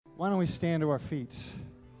Why don't we stand to our feet?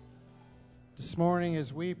 This morning,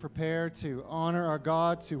 as we prepare to honor our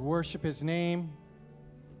God, to worship His name,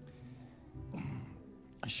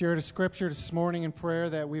 I shared a scripture this morning in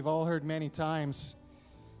prayer that we've all heard many times,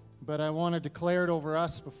 but I want to declare it over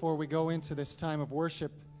us before we go into this time of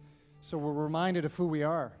worship so we're reminded of who we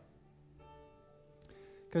are.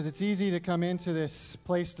 Because it's easy to come into this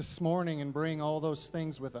place this morning and bring all those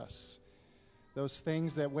things with us. Those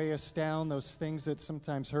things that weigh us down, those things that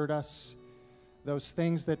sometimes hurt us, those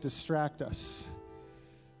things that distract us.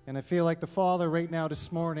 And I feel like the Father right now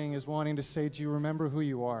this morning is wanting to say, do you remember who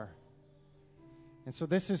you are? And so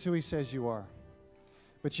this is who He says you are.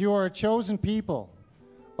 But you are a chosen people,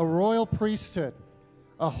 a royal priesthood,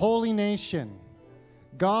 a holy nation,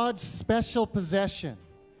 God's special possession,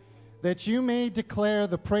 that you may declare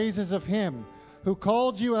the praises of Him who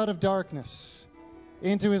called you out of darkness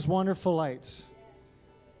into His wonderful light.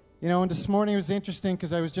 You know, and this morning it was interesting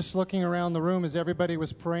because I was just looking around the room as everybody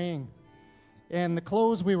was praying. And the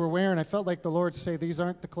clothes we were wearing, I felt like the Lord say, these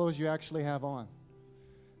aren't the clothes you actually have on.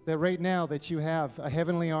 That right now that you have a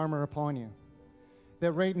heavenly armor upon you.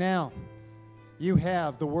 That right now you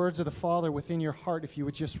have the words of the Father within your heart if you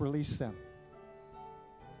would just release them.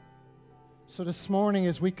 So this morning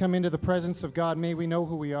as we come into the presence of God, may we know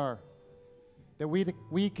who we are. That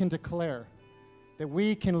we can declare, that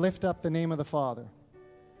we can lift up the name of the Father,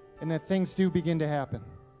 and that things do begin to happen.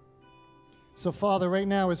 So Father, right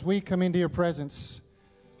now as we come into your presence,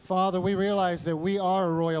 Father, we realize that we are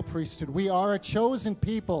a royal priesthood. We are a chosen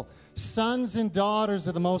people, sons and daughters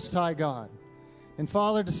of the Most High God. And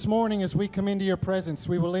Father, this morning as we come into your presence,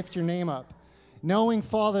 we will lift your name up, knowing,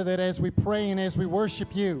 Father, that as we pray and as we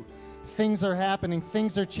worship you, things are happening,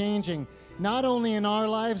 things are changing, not only in our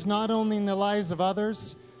lives, not only in the lives of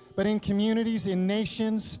others, but in communities, in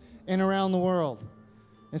nations, and around the world.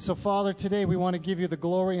 And so, Father, today we want to give you the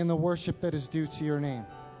glory and the worship that is due to your name.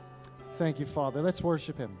 Thank you, Father. Let's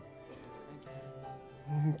worship Him.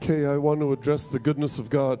 Okay, I want to address the goodness of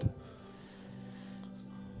God.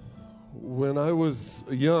 When I was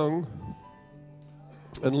young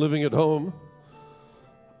and living at home,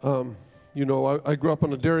 I grew up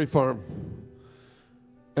on a dairy farm.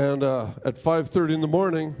 And at 5:30 in the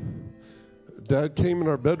morning, Dad came in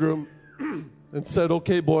our bedroom and said,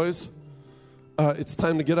 okay, boys, it's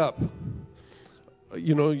time to get up.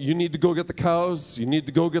 You need to go get the cows. You need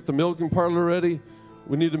to go get the milking parlor ready.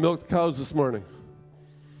 We need to milk the cows this morning.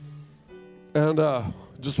 And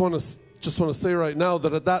just want to say right now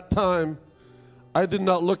that at that time, I did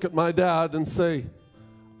not look at my dad and say,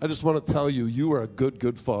 I just want to tell you, you are a good,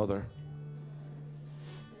 good father.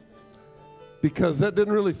 Because that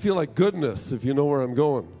didn't really feel like goodness, if you know where I'm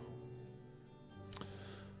going.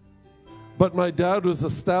 But my dad was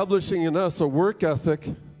establishing in us a work ethic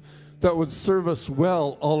that would serve us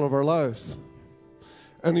well all of our lives.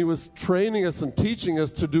 And he was training us and teaching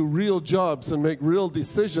us to do real jobs and make real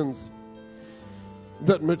decisions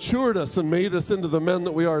that matured us and made us into the men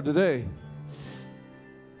that we are today.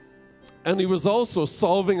 And he was also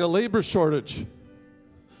solving a labor shortage,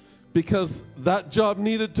 because that job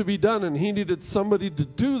needed to be done and he needed somebody to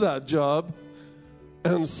do that job.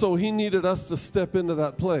 And so he needed us to step into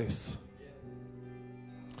that place.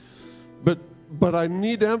 But I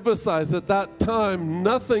need to emphasize at that time,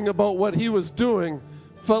 nothing about what he was doing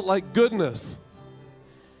felt like goodness.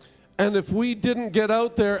 And if we didn't get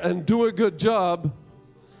out there and do a good job,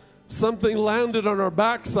 something landed on our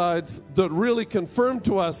backsides that really confirmed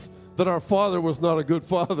to us that our father was not a good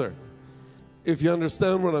father. If you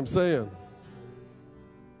understand what I'm saying.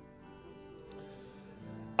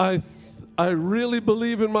 I really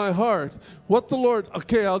believe in my heart what the Lord,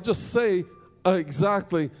 okay, I'll just say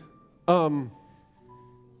exactly. On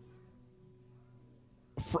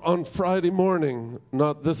Friday morning,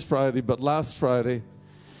 not this Friday, but last Friday,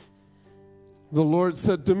 the Lord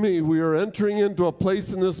said to me, we are entering into a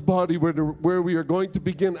place in this body where we are going to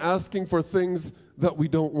begin asking for things that we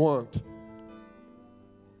don't want.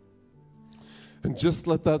 And just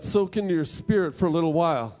let that soak into your spirit for a little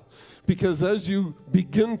while. Because as you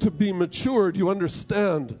begin to be matured, you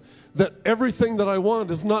understand that everything that I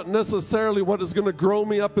want is not necessarily what is going to grow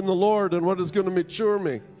me up in the Lord and what is going to mature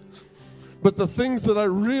me. But the things that I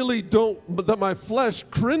really don't, that my flesh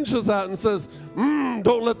cringes at and says,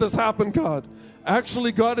 don't let this happen, God.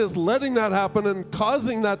 Actually, God is letting that happen and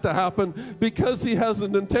causing that to happen because He has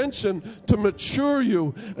an intention to mature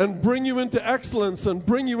you and bring you into excellence and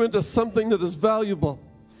bring you into something that is valuable.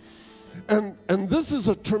 And this is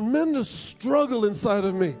a tremendous struggle inside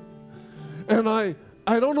of me. And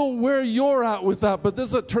I don't know where you're at with that, but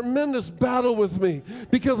there's a tremendous battle with me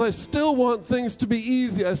because I still want things to be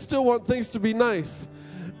easy. I still want things to be nice.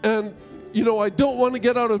 And, I don't want to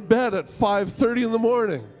get out of bed at 5:30 in the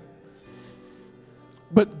morning.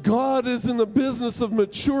 But God is in the business of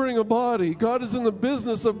maturing a body. God is in the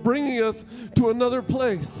business of bringing us to another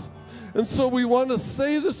place. And so we want to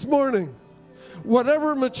say this morning,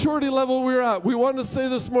 whatever maturity level we're at, we want to say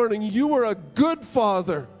this morning, you are a good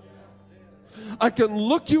Father. I can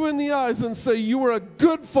look you in the eyes and say, you are a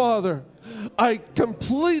good Father. I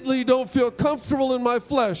completely don't feel comfortable in my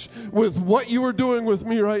flesh with what you are doing with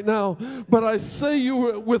me right now. But I say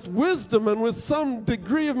you with wisdom and with some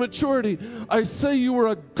degree of maturity, I say you are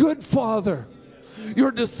a good Father.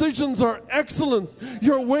 Your decisions are excellent.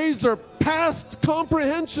 Your ways are past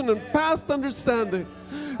comprehension and past understanding.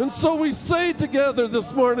 And so we say together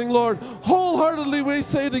this morning, Lord, wholeheartedly we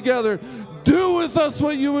say together, do with us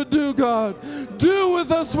what you would do, God. Do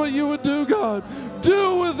with us what you would do, God.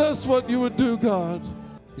 Do with us what you would do, God.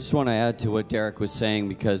 I just want to add to what Derek was saying,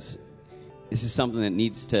 because this is something that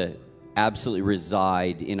needs to absolutely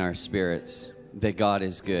reside in our spirits, that God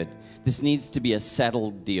is good. This needs to be a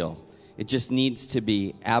settled deal. It just needs to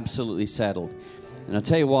be absolutely settled. And I'll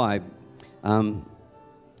tell you why.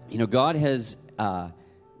 God has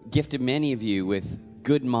gifted many of you with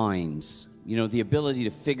good minds. The ability to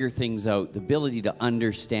figure things out, the ability to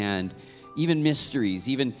understand, even mysteries,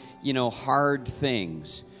 even, hard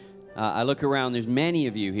things. I look around, there's many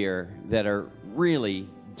of you here that are really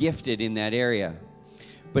gifted in that area.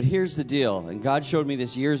 But here's the deal, and God showed me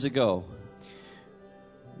this years ago.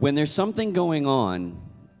 When there's something going on,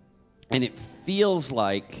 and it feels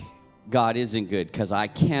like God isn't good because I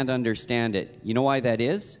can't understand it. You know why that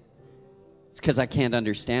is? It's because I can't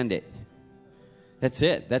understand it. That's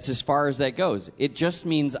it. That's as far as that goes. It just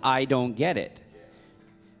means I don't get it.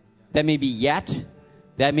 That may be yet.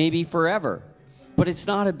 That may be forever. But it's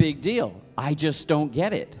not a big deal. I just don't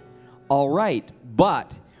get it. All right.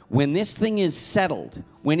 But when this thing is settled,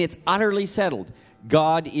 when it's utterly settled,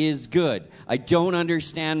 God is good. I don't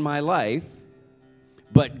understand my life,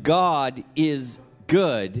 but God is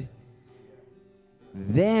good.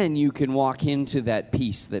 Then you can walk into that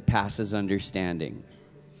peace that passes understanding.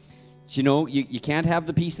 You can't have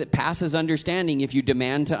the peace that passes understanding if you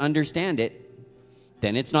demand to understand it.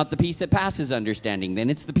 Then it's not the peace that passes understanding. Then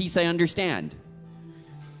it's the peace I understand.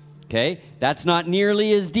 Okay? That's not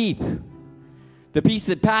nearly as deep. The peace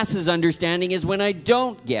that passes understanding is when I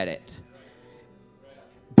don't get it.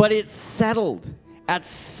 But it's settled at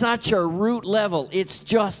such a root level. It's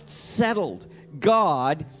just settled.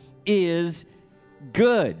 God is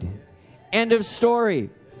good. End of story.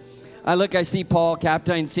 I see Paul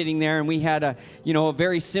Captain sitting there, and we had a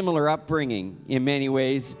very similar upbringing in many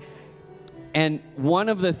ways. And one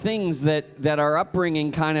of the things that our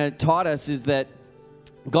upbringing kind of taught us is that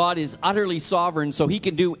God is utterly sovereign, so he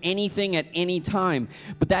can do anything at any time.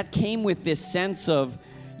 But that came with this sense of,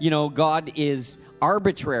 God is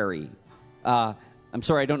arbitrary. I'm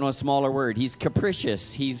sorry, I don't know a smaller word. He's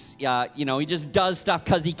capricious. He's, he just does stuff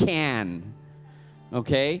because he can.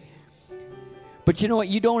 Okay? But you know what?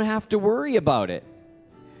 You don't have to worry about it.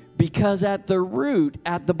 Because at the root,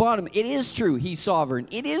 at the bottom, it is true he's sovereign.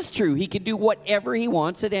 It is true he can do whatever he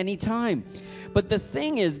wants at any time. But the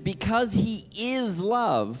thing is, because he is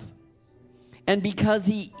love, and because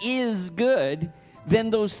he is good, then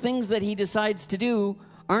those things that he decides to do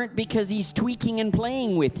aren't because he's tweaking and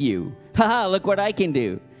playing with you. Haha, look what I can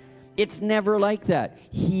do. It's never like that.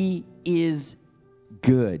 He is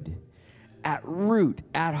good. At root,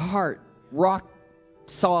 at heart, rock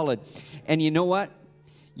solid. And you know what?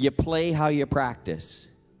 You play how you practice.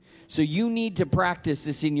 So you need to practice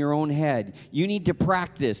this in your own head. You need to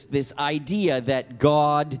practice this idea that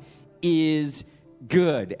God is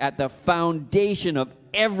good at the foundation of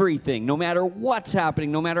everything, no matter what's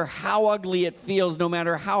happening, no matter how ugly it feels, no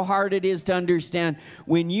matter how hard it is to understand.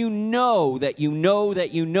 When you know that you know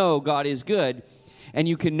that you know God is good, and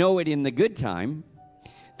you can know it in the good time,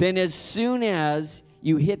 then as soon as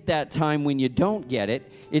you hit that time when you don't get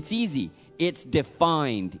it, it's easy. It's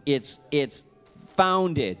defined. It's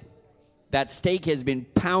founded. That stake has been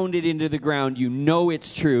pounded into the ground. You know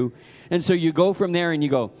it's true. And so you go from there and you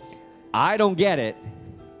go, I don't get it,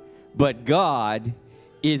 but God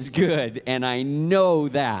is good, and I know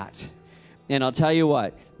that. And I'll tell you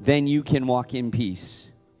what, then you can walk in peace.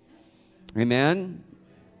 Amen?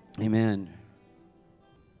 Amen.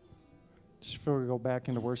 Just before we go back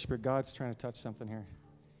into worship, God's trying to touch something here.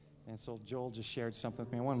 And so Joel just shared something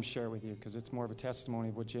with me. I want him to share it with you because it's more of a testimony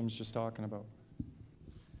of what Jim's just talking about.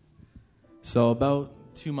 So about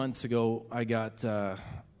 2 months ago, I got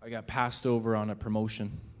passed over on a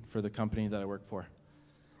promotion for the company that I work for.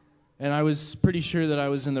 And I was pretty sure that I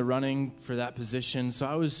was in the running for that position, so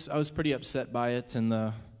I was pretty upset by it. And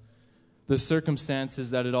the the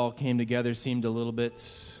circumstances that it all came together seemed a little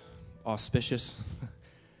bit auspicious.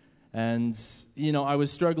 And, I was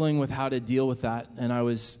struggling with how to deal with that. And I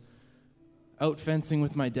was out fencing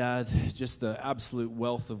with my dad, just the absolute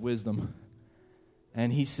wealth of wisdom.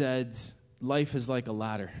 And he said, life is like a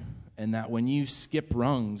ladder, and that when you skip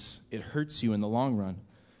rungs, it hurts you in the long run.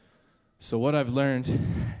 So what I've learned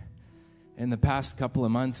in the past couple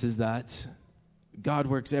of months is that God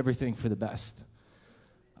works everything for the best.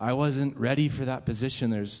 I wasn't ready for that position.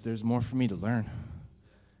 There's more for me to learn.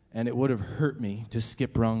 And it would have hurt me to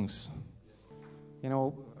skip rungs.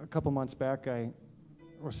 A couple months back, I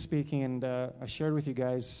was speaking, and I shared with you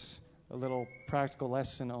guys a little practical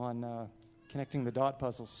lesson on connecting the dot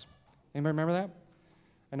puzzles. Anybody remember that?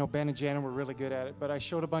 I know Ben and Janet were really good at it, but I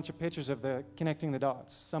showed a bunch of pictures of the connecting the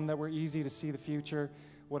dots. Some that were easy to see the future,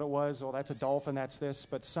 what it was. Oh, that's a dolphin, that's this.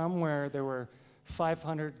 But somewhere there were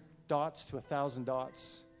 500 dots to 1,000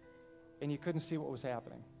 dots, and you couldn't see what was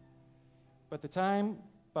happening. But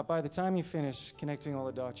by the time you finished connecting all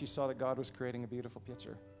the dots, you saw that God was creating a beautiful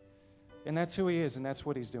picture. And that's who he is, and that's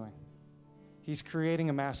what he's doing. He's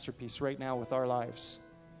creating a masterpiece right now with our lives.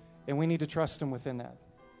 And we need to trust him within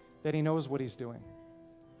that he knows what he's doing.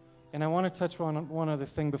 And I want to touch on one other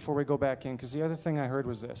thing before we go back in, because the other thing I heard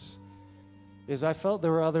was this, is I felt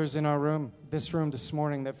there were others in this room this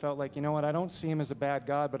morning that felt like, I don't see him as a bad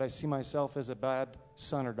God, but I see myself as a bad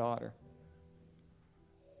son or daughter.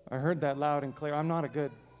 I heard that loud and clear. I'm not a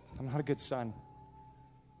good son.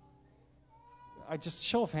 I just,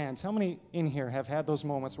 show of hands, how many in here have had those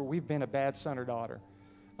moments where we've been a bad son or daughter?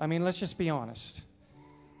 I mean, let's just be honest.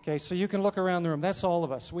 Okay, so you can look around the room. That's all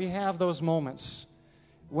of us. We have those moments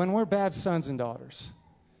when we're bad sons and daughters.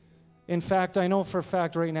 In fact, I know for a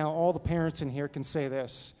fact right now, all the parents in here can say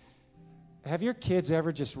this. Have your kids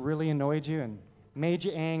ever just really annoyed you and made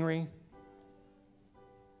you angry?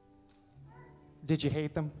 Did you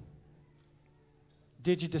hate them?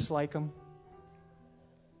 Did you dislike them?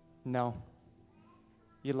 No.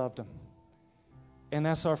 You loved them. And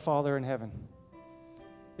that's our Father in heaven.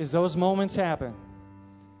 Is those moments happen,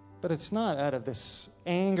 but it's not out of this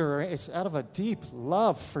anger. It's out of a deep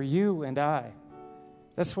love for you and I.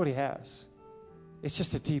 That's what he has. It's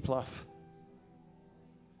just a deep love.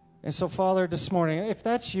 And so, Father, this morning, if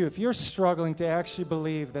that's you, if you're struggling to actually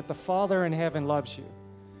believe that the Father in heaven loves you,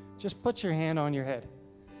 just put your hand on your head.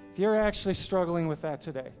 If you're actually struggling with that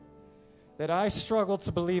today, that I struggle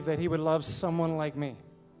to believe that he would love someone like me.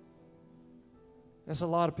 There's a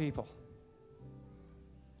lot of people.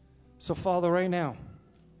 So, Father, right now,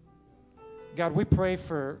 God, we pray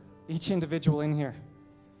for each individual in here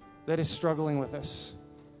that is struggling with this.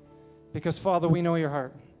 Because, Father, we know your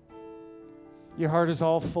heart. Your heart is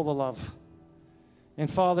all full of love. And,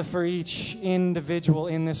 Father, for each individual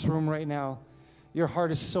in this room right now, your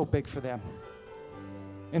heart is so big for them.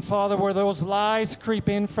 And, Father, where those lies creep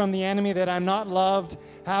in from the enemy that I'm not loved,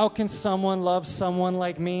 how can someone love someone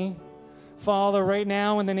like me? Father, right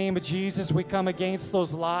now, in the name of Jesus, we come against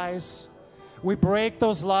those lies. We break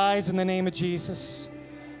those lies in the name of Jesus.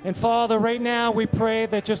 And, Father, right now, we pray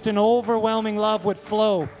that just an overwhelming love would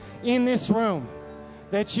flow in this room,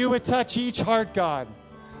 that you would touch each heart, God.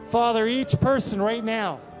 Father, each person right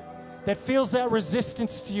now that feels that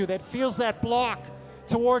resistance to you, that feels that block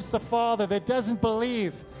towards the Father, that doesn't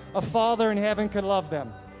believe a Father in heaven could love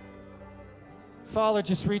them. Father,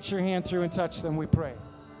 just reach your hand through and touch them, we pray.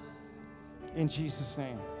 In Jesus'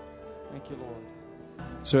 name. Thank you, Lord.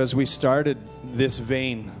 So as we started this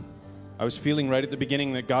vein, I was feeling right at the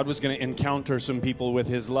beginning that God was going to encounter some people with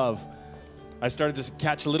his love. I started to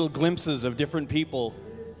catch little glimpses of different people.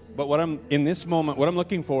 But in this moment, what I'm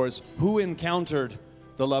looking for is who encountered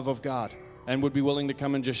the love of God and would be willing to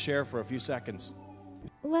come and just share for a few seconds.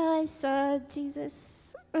 Well, I saw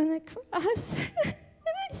Jesus on the cross, and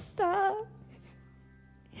I saw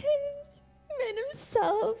him made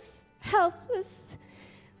himself helpless.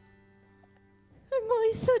 I'm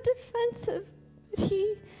always so defensive,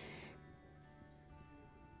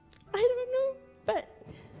 but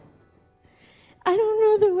I don't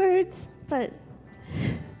know the words, but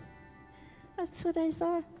that's what I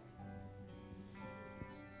saw.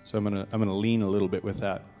 So I'm gonna lean a little bit with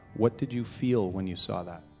that. What did you feel when you saw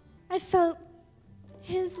that? I felt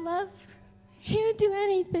his love. He would do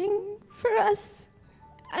anything for us.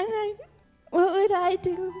 And what would I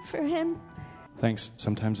do for him? Thanks.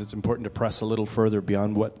 Sometimes it's important to press a little further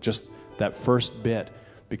beyond what just that first bit,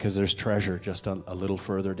 because there's treasure just a little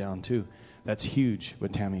further down too. That's huge,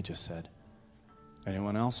 what Tammy just said.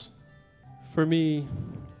 Anyone else? For me,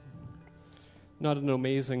 not an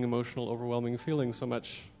amazing, emotional, overwhelming feeling so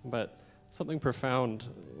much, but something profound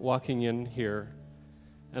walking in here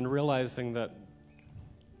and realizing that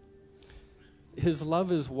His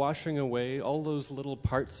love is washing away all those little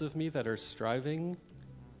parts of me that are striving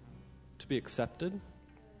to be accepted.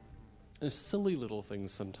 There's silly little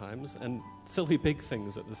things sometimes, and silly big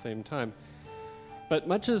things at the same time. But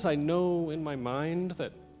much as I know in my mind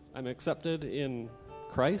that I'm accepted in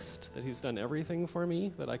Christ, that He's done everything for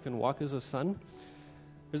me, that I can walk as a son,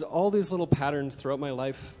 there's all these little patterns throughout my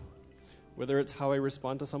life, whether it's how I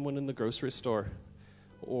respond to someone in the grocery store,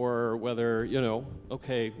 or whether,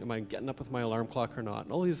 okay, am I getting up with my alarm clock or not?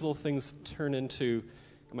 And all these little things turn into,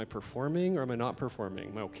 am I performing or am I not performing?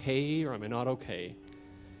 Am I okay or am I not okay?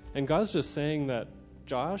 And God's just saying that,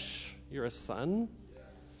 Josh, you're a son.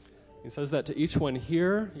 He says that to each one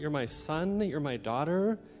here, you're my son, you're my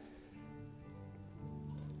daughter.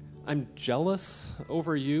 I'm jealous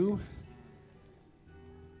over you.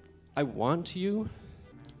 I want you.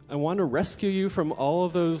 I want to rescue you from all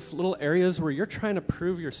of those little areas where you're trying to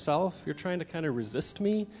prove yourself. You're trying to kind of resist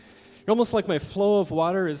me. You're almost like my flow of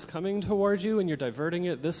water is coming toward you and you're diverting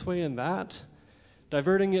it this way and that.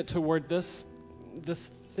 Diverting it toward this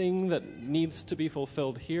thing that needs to be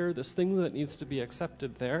fulfilled here, this thing that needs to be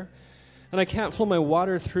accepted there. And I can't flow my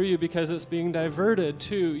water through you because it's being diverted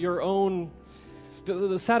to your own,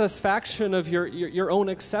 the satisfaction of your own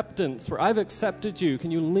acceptance, where I've accepted you.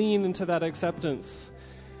 Can you lean into that acceptance?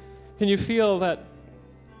 Can you feel that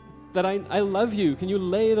I love you? Can you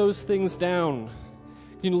lay those things down?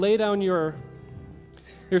 Can you lay down your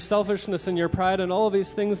selfishness and your pride and all of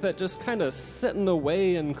these things that just kind of sit in the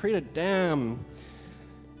way and create a dam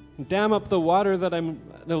up the water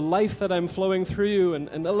the life that I'm flowing through you,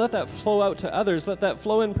 and let that flow out to others. Let that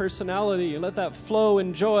flow in personality. Let that flow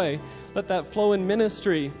in joy. Let that flow in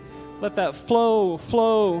ministry. Let that flow.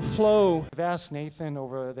 I've asked Nathan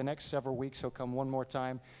over the next several weeks, he'll come one more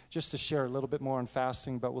time just to share a little bit more on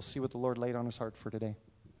fasting, but we'll see what the Lord laid on his heart for today.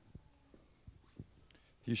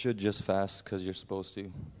 You should just fast because you're supposed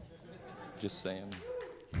to. Just saying.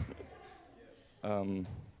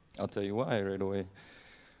 I'll tell you why right away.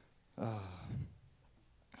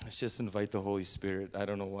 Let's just invite the Holy Spirit. I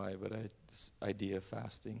don't know why, but this idea of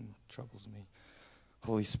fasting troubles me.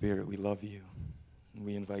 Holy Spirit, we love you. And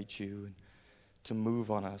we invite you to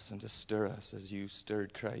move on us and to stir us as you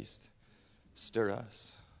stirred Christ. Stir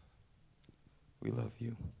us. We love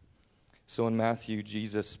you. So in Matthew,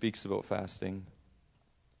 Jesus speaks about fasting.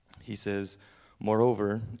 He says,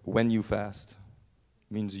 moreover, when you fast,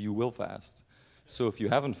 means you will fast. So if you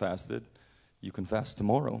haven't fasted, you can fast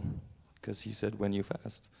tomorrow, because he said when you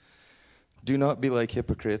fast. Do not be like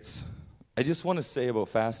hypocrites. I just want to say about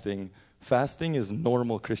fasting is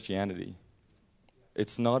normal Christianity.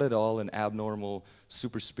 It's not at all an abnormal,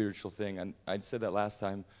 super spiritual thing. And I said that last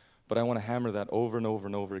time, but I want to hammer that over and over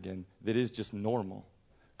and over again. That is just normal.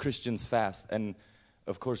 Christians fast. And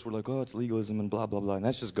of course, we're like, oh, it's legalism and blah, blah, blah. And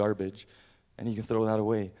that's just garbage. And you can throw that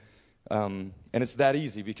away. And it's that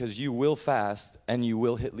easy because you will fast and you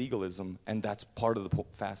will hit legalism. And that's part of the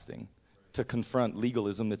fasting. To confront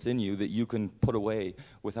legalism that's in you that you can put away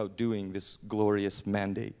without doing this glorious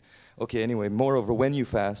mandate. Okay, anyway, moreover, when you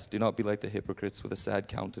fast, do not be like the hypocrites with a sad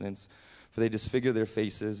countenance, for they disfigure their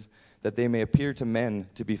faces, that they may appear to men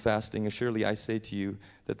to be fasting. Surely I say to you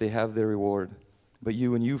that they have their reward. But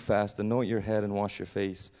you, when you fast, anoint your head and wash your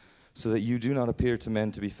face, so that you do not appear to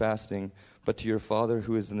men to be fasting, but to your Father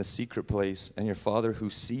who is in the secret place, and your Father who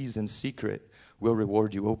sees in secret will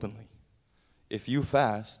reward you openly. If you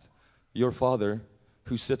fast, your Father,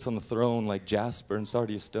 who sits on the throne like jasper and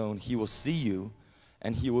sardius stone, he will see you,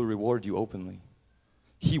 and he will reward you openly.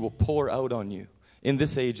 He will pour out on you in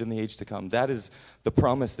this age and the age to come. That is the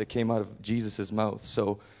promise that came out of Jesus' mouth.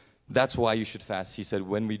 So that's why you should fast. He said,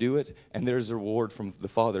 when we do it, and there's a reward from the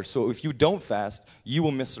Father. So if you don't fast, you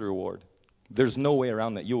will miss a reward. There's no way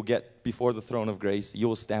around that. You'll get before the throne of grace. You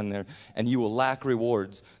will stand there, and you will lack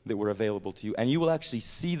rewards that were available to you. And you will actually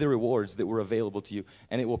see the rewards that were available to you,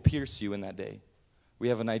 and it will pierce you in that day. We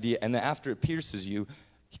have an idea. And then after it pierces you,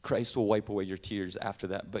 Christ will wipe away your tears after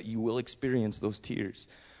that. But you will experience those tears.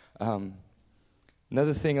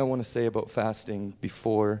 Another thing I want to say about fasting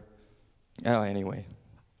before... anyway.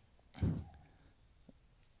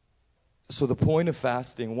 So the point of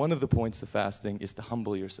fasting, one of the points of fasting is to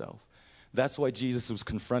humble yourself. That's why Jesus was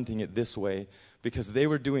confronting it this way, because they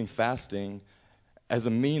were doing fasting as a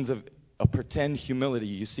means of a pretend humility.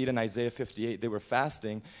 You see it in Isaiah 58. They were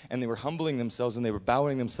fasting, and they were humbling themselves, and they were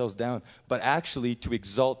bowing themselves down, but actually to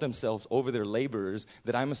exalt themselves over their laborers,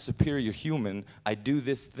 that I'm a superior human, I do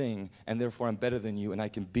this thing, and therefore I'm better than you, and I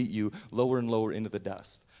can beat you lower and lower into the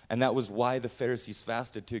dust. And that was why the Pharisees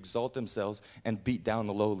fasted, to exalt themselves and beat down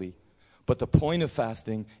the lowly. But the point of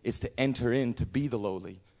fasting is to enter in to be the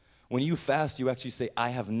lowly. When you fast, you actually say, I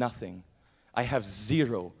have nothing. I have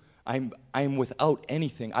zero. I'm without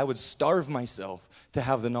anything. I would starve myself to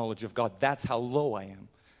have the knowledge of God. That's how low I am.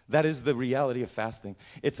 That is the reality of fasting.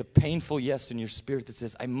 It's a painful yes in your spirit that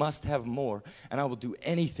says, I must have more, and I will do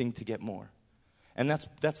anything to get more. And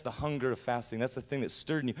that's the hunger of fasting. That's the thing that's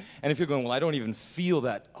stirred in you. And if you're going, well, I don't even feel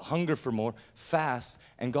that hunger for more, fast,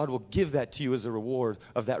 and God will give that to you as a reward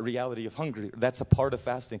of that reality of hunger. That's a part of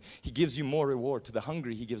fasting. He gives you more reward. To the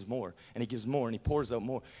hungry, He gives more, and He gives more, and He pours out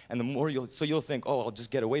more. And the more you'll think, oh, I'll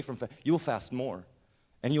just get away from fast. You'll fast more,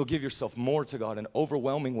 and you'll give yourself more to God in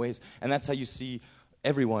overwhelming ways. And that's how you see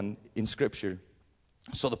everyone in Scripture.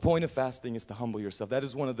 So the point of fasting is to humble yourself. That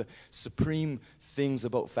is one of the supreme things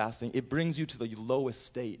about fasting. It brings you to the lowest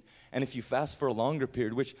state. And if you fast for a longer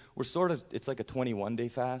period, which it's like a 21-day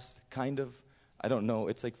fast, kind of. I don't know.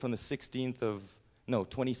 It's like from the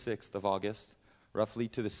 26th of August, roughly,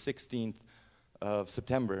 to the 16th of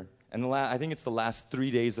September. And I think it's the last 3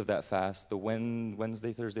 days of that fast, the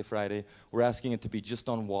Wednesday, Thursday, Friday. We're asking it to be just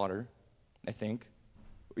on water, I think.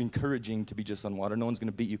 Encouraging to be just on water. No one's going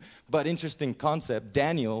to beat you. But interesting concept,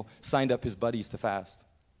 Daniel signed up his buddies to fast.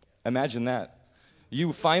 Imagine that.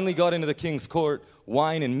 You finally got into the king's court,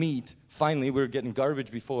 wine and meat. Finally, we were getting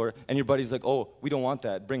garbage before, and your buddy's like, oh, we don't want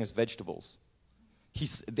that. Bring us vegetables.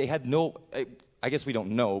 They had no, I guess we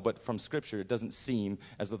don't know, but from Scripture, it doesn't seem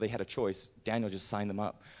as though they had a choice. Daniel just signed them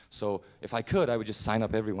up. So if I could, I would just sign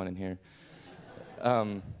up everyone in here.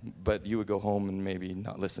 But you would go home and maybe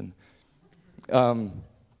not listen.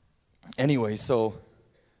 Anyway, so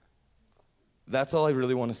that's all I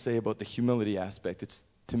really want to say about the humility aspect.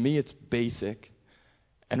 To me, it's basic.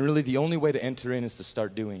 And really the only way to enter in is to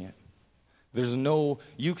start doing it.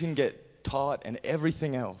 You can get taught and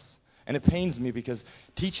everything else. And it pains me because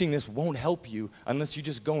teaching this won't help you unless you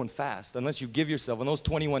just go and fast, unless you give yourself. On those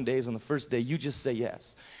 21 days, on the first day, you just say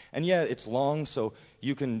yes. And yeah, it's long, so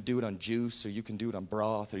you can do it on juice, or you can do it on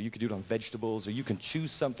broth, or you can do it on vegetables, or you can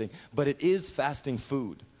choose something. But it is fasting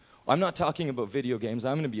food. I'm not talking about video games.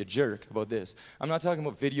 I'm going to be a jerk about this. I'm not talking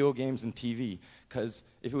about video games and TV, because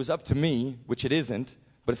if it was up to me, which it isn't,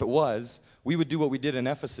 but if it was, we would do what we did in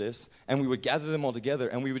Ephesus, and we would gather them all together,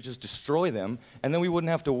 and we would just destroy them, and then we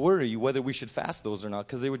wouldn't have to worry whether we should fast those or not,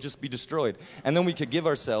 because they would just be destroyed. And then we could give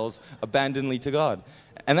ourselves abandonedly to God.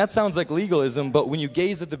 And that sounds like legalism, but when you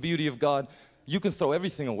gaze at the beauty of God, you can throw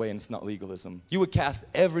everything away, and it's not legalism. You would cast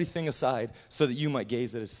everything aside so that you might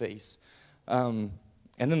gaze at His face.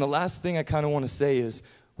 And then the last thing I kind of want to say is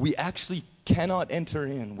we actually cannot enter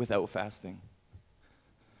in without fasting.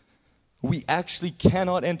 We actually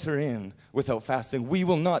cannot enter in without fasting. We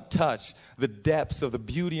will not touch the depths of the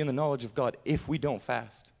beauty and the knowledge of God if we don't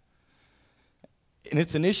fast. And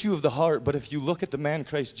it's an issue of the heart, but if you look at the man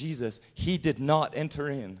Christ Jesus, He did not enter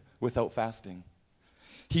in without fasting.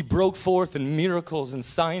 He broke forth in miracles and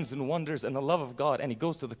signs and wonders and the love of God, and He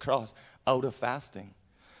goes to the cross out of fasting.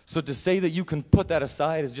 So to say that you can put that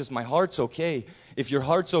aside as just my heart's okay, if your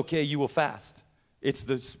heart's okay, you will fast. It's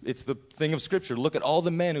the thing of Scripture. Look at all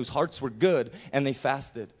the men whose hearts were good and they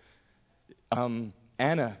fasted.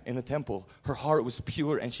 Anna in the temple, her heart was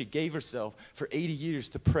pure and she gave herself for 80 years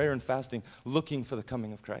to prayer and fasting, looking for the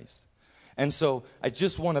coming of Christ. And so I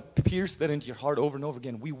just want to pierce that into your heart over and over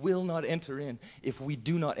again. We will not enter in if we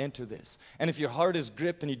do not enter this. And if your heart is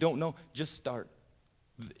gripped and you don't know, just start.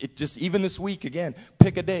 Even this week, again,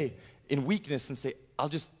 pick a day in weakness and say, I'll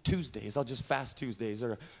just fast Tuesdays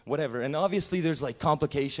or whatever. And obviously there's like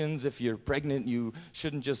complications. If you're pregnant, you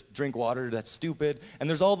shouldn't just drink water. That's stupid. And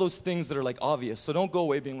there's all those things that are like obvious. So don't go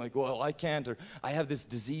away being like, well, I can't, or I have this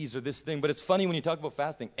disease or this thing. But it's funny when you talk about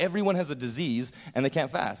fasting. Everyone has a disease and they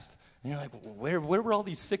can't fast. And you're like, where were all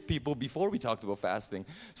these sick people before we talked about fasting?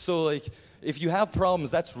 So like, if you have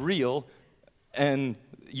problems, that's real. And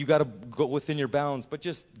you got to go within your bounds, but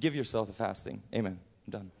just give yourself to fasting. Amen.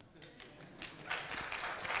 I'm done.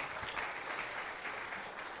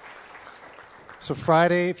 So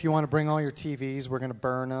Friday, if you want to bring all your TVs, we're going to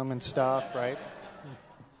burn them and stuff, right?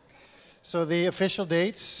 So the official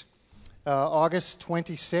dates, August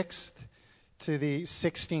 26th to the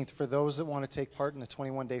 16th for those that want to take part in the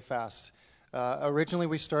 21-day fast. Originally,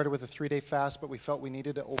 we started with a 3-day fast, but we felt we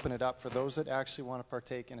needed to open it up for those that actually want to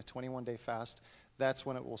partake in a 21-day fast. That's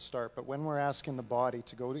when it will start. But when we're asking the body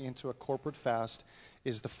to go into a corporate fast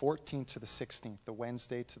is the 14th to the 16th, the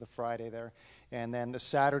Wednesday to the Friday there. And then the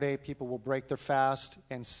Saturday, people will break their fast.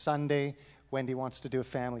 And Sunday, Wendy wants to do a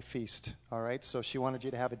family feast, all right? So she wanted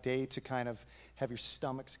you to have a day to kind of have your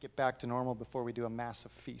stomachs get back to normal before we do a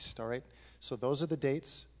massive feast, all right? So those are the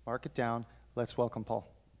dates. Mark it down. Let's welcome Paul.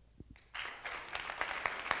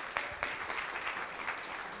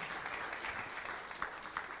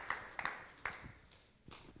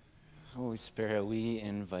 Holy Spirit, we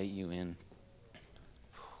invite you in.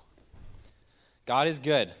 God is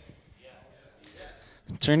good.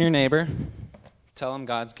 Turn to your neighbor. Tell him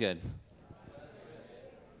God's good.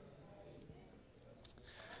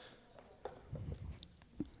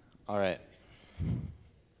 All right.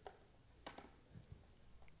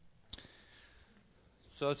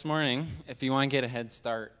 So this morning, if you want to get a head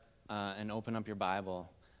start and open up your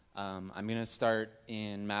Bible, I'm going to start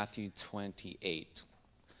in Matthew 28.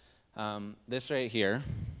 This right here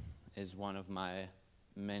is one of my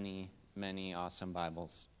many, many awesome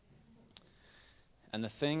Bibles. And the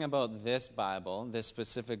thing about this Bible, this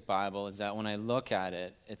specific Bible, is that when I look at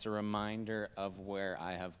it, it's a reminder of where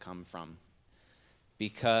I have come from.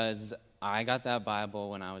 Because I got that Bible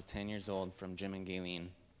when I was 10 years old from Jim and Gayleen.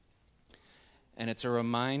 And it's a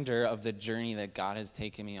reminder of the journey that God has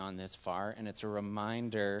taken me on this far. And it's a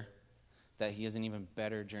reminder that he has an even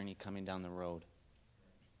better journey coming down the road.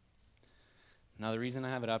 Now, the reason I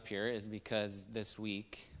have it up here is because this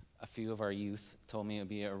week, a few of our youth told me it would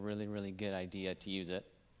be a really, really good idea to use it.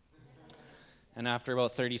 And after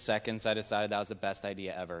about 30 seconds, I decided that was the best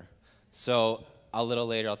idea ever. So a little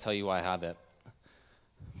later, I'll tell you why I have it.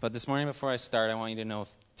 But this morning, before I start, I want you to know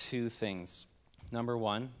two things. Number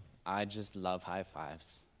one, I just love high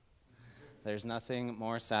fives. There's nothing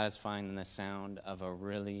more satisfying than the sound of a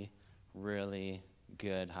really, really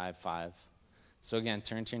good high five. So again,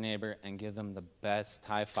 turn to your neighbor and give them the best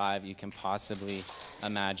high five you can possibly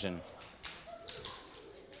imagine.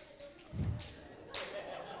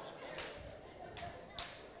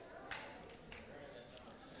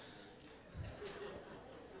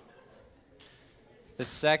 The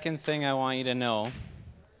second thing I want you to know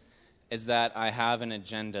is that I have an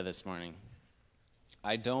agenda this morning.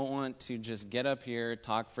 I don't want to just get up here,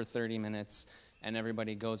 talk for 30 minutes, and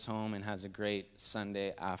everybody goes home and has a great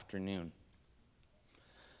Sunday afternoon.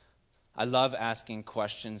 I love asking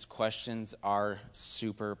questions. Questions are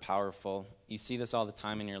super powerful. You see this all the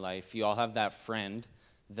time in your life. You all have that friend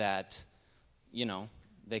that,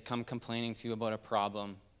 they come complaining to you about a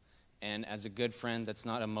problem. And as a good friend that's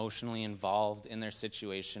not emotionally involved in their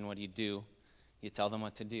situation, what do? You tell them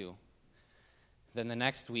what to do. Then the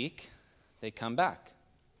next week, they come back.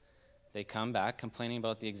 They come back complaining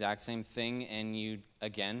about the exact same thing, and you,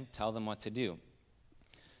 again, tell them what to do.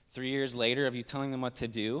 3 years later of you telling them what to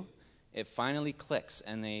do, it finally clicks,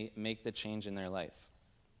 and they make the change in their life.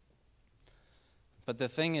 But the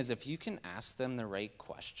thing is, if you can ask them the right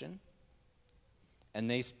question,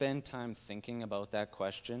 and they spend time thinking about that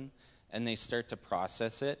question, and they start to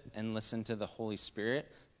process it and listen to the Holy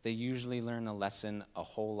Spirit, they usually learn a lesson a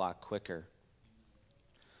whole lot quicker.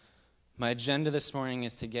 My agenda this morning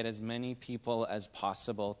is to get as many people as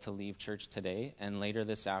possible to leave church today and later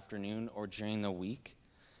this afternoon or during the week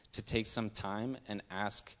to take some time and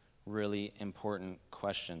ask really important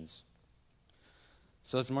questions.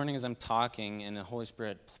 So this morning as I'm talking and the Holy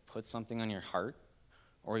Spirit puts something on your heart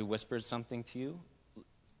or he whispers something to you,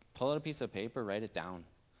 pull out a piece of paper, write it down.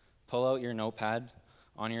 Pull out your notepad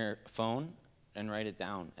on your phone and write it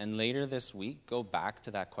down. And later this week, go back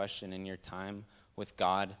to that question in your time with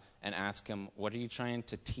God and ask him, what are you trying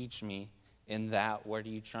to teach me in that? What are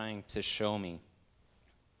you trying to show me?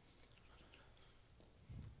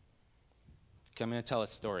 Okay, I'm going to tell a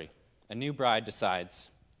story. A new bride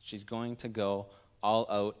decides she's going to go all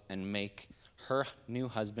out and make her new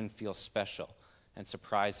husband feel special and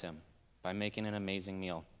surprise him by making an amazing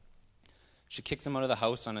meal. She kicks him out of the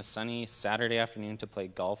house on a sunny Saturday afternoon to play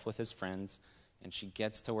golf with his friends, and she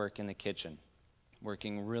gets to work in the kitchen,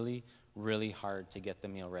 working really, really hard to get the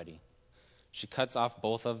meal ready. She cuts off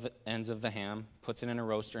both of the ends of the ham, puts it in a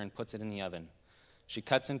roaster, and puts it in the oven. She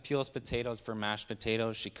cuts and peels potatoes for mashed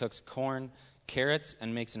potatoes. She cooks corn, carrots,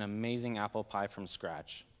 and makes an amazing apple pie from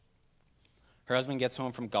scratch. Her husband gets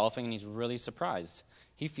home from golfing, and he's really surprised.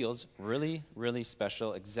 He feels really, really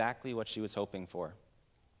special, exactly what she was hoping for.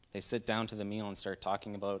 They sit down to the meal and start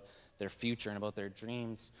talking about their future and about their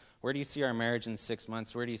dreams. Where do you see our marriage in 6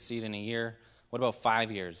 months? Where do you see it in a year? What about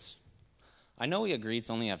 5 years? I know we agreed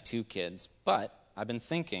to only have 2 kids, but I've been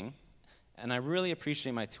thinking, and I really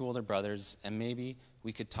appreciate my 2 older brothers, and maybe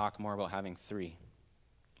we could talk more about having 3.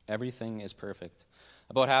 Everything is perfect.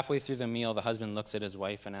 About halfway through the meal, the husband looks at his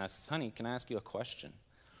wife and asks, honey, can I ask you a question?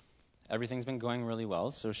 Everything's been going really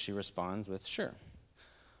well, so she responds with, sure.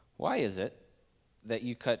 Why is it that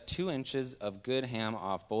you cut 2 inches of good ham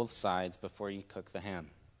off both sides before you cook the ham?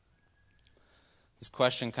 This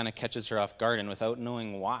question kind of catches her off guard, and without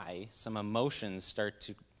knowing why, some emotions start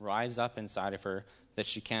to rise up inside of her that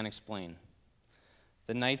she can't explain.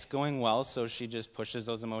 The night's going well, so she just pushes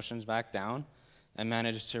those emotions back down and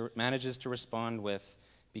manages to respond with,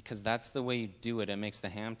 because that's the way you do it. It makes the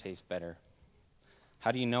ham taste better.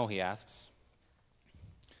 How do you know, he asks.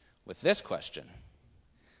 With this question,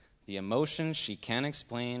 the emotions she can't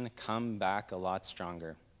explain come back a lot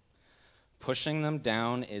stronger. Pushing them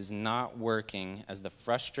down is not working as the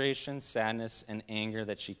frustration, sadness, and anger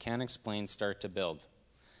that she can't explain start to build.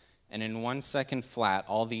 And in 1 second flat,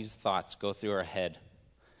 all these thoughts go through her head.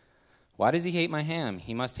 Why does he hate my ham?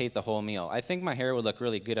 He must hate the whole meal. I think my hair would look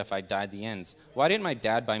really good if I dyed the ends. Why didn't my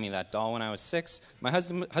dad buy me that doll when I was 6? My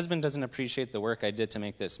husband doesn't appreciate the work I did to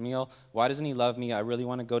make this meal. Why doesn't he love me? I really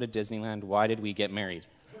want to go to Disneyland. Why did we get married?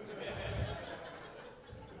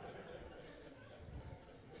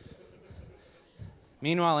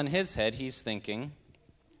 Meanwhile, in his head, he's thinking,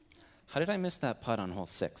 how did I miss that putt on hole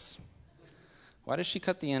 6? Why does she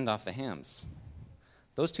cut the end off the hams?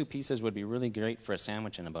 Those 2 pieces would be really great for a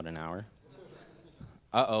sandwich in about an hour.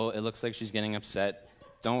 Uh-oh, it looks like she's getting upset.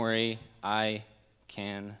 Don't worry, I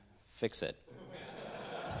can fix it.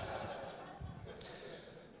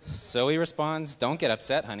 So he responds, don't get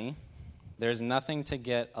upset, honey. There's nothing to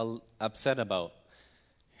get upset about.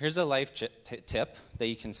 Here's a life tip that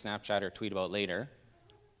you can Snapchat or tweet about later.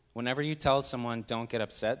 Whenever you tell someone, don't get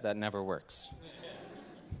upset, that never works.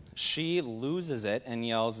 She loses it and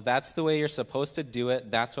yells, that's the way you're supposed to do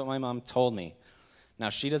it. That's what my mom told me. Now,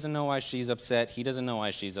 she doesn't know why she's upset. He doesn't know why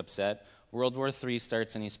she's upset. World War III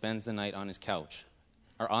starts and he spends the night on his couch,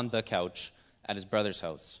 or on the couch at his brother's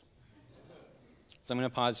house. So I'm going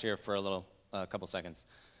to pause here for a couple seconds.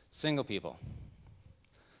 Single people.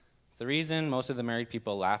 The reason most of the married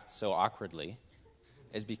people laughed so awkwardly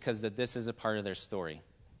is because that this is a part of their story.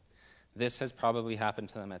 This has probably happened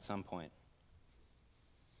to them at some point.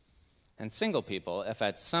 And single people, if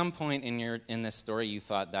at some point in this story you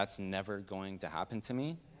thought that's never going to happen to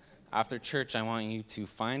me, after church I want you to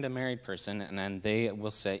find a married person and then they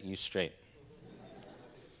will set you straight.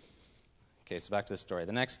 Okay, so back to the story.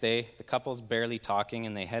 The next day, the couple's barely talking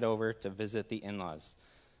and they head over to visit the in-laws.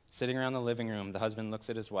 Sitting around the living room, the husband looks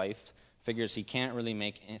at his wife, figures he can't really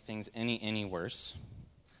make things any worse,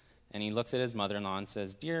 and he looks at his mother-in-law and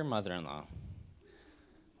says, dear mother-in-law,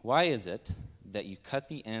 why is it that you cut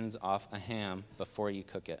the ends off a ham before you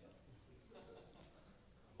cook it?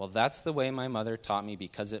 Well, that's the way my mother taught me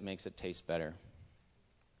because it makes it taste better.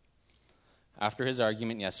 After his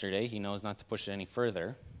argument yesterday, he knows not to push it any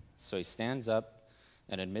further, so he stands up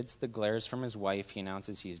and amidst the glares from his wife, he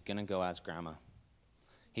announces he's going to go ask Grandma.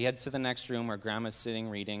 He heads to the next room where Grandma's sitting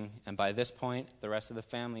reading, and by this point, the rest of the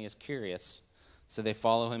family is curious, so they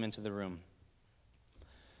follow him into the room.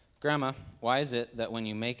 Grandma, why is it that when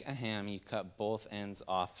you make a ham, you cut both ends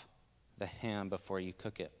off the ham before you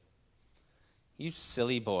cook it? You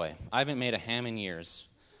silly boy. I haven't made a ham in years.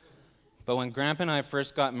 But when Grandpa and I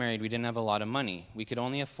first got married, we didn't have a lot of money. We could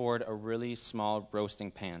only afford a really small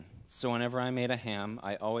roasting pan. So whenever I made a ham,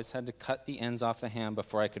 I always had to cut the ends off the ham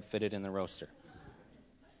before I could fit it in the roaster.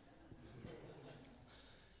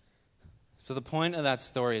 So the point of that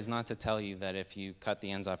story is not to tell you that if you cut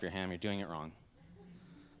the ends off your ham, you're doing it wrong.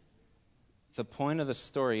 The point of the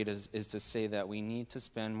story is to say that we need to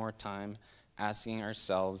spend more time asking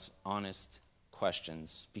ourselves honest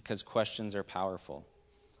questions, because questions are powerful.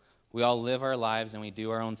 We all live our lives and we do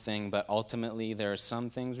our own thing, but ultimately there are some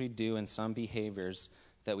things we do and some behaviors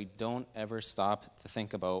that we don't ever stop to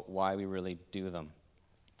think about why we really do them.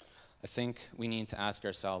 I think we need to ask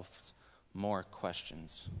ourselves more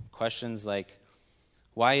questions. Questions like,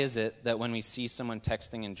 why is it that when we see someone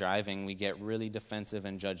texting and driving, we get really defensive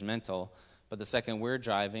and judgmental, but the second we're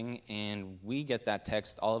driving and we get that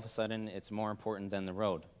text, all of a sudden it's more important than the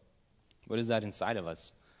road? What is that inside of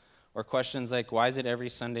us? Or questions like, why is it every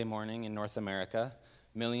Sunday morning in North America,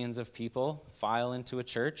 millions of people file into a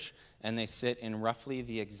church and they sit in roughly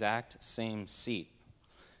the exact same seat?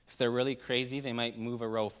 If they're really crazy, they might move a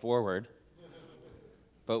row forward,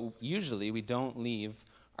 but usually we don't leave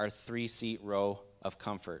our 3-seat row of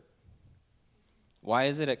comfort. Why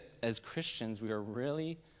is it as Christians we are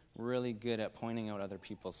really good at pointing out other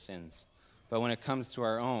people's sins, but when it comes to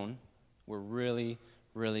our own, we're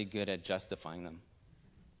really good at justifying them?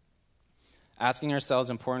 Asking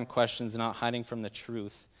ourselves important questions and not hiding from the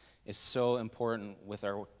truth is so important with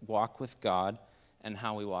our walk with God and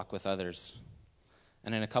how we walk with others.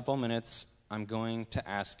 And in a couple minutes, I'm going to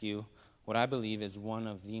ask you what I believe is one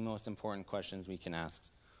of the most important questions we can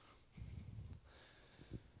ask.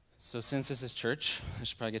 So since this is church, I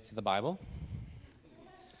should probably get to the Bible.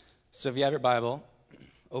 So if you have your Bible,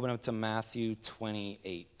 open up to Matthew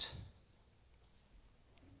 28.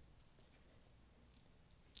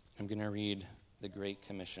 I'm going to read the Great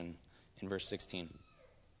Commission in verse 16.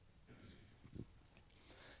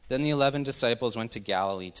 Then the 11 disciples went to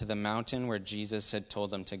Galilee, to the mountain where Jesus had told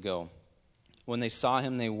them to go. When they saw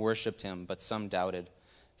him, they worshipped him, but some doubted.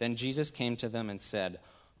 Then Jesus came to them and said,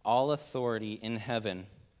 "All authority in heaven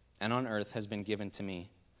and on earth has been given to me.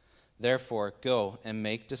 Therefore, go and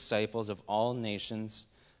make disciples of all nations,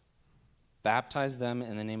 baptize them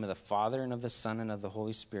in the name of the Father and of the Son and of the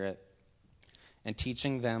Holy Spirit, and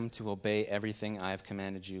teaching them to obey everything I have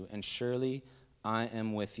commanded you. And surely I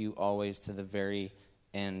am with you always to the very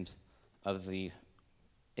end of the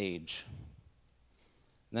age."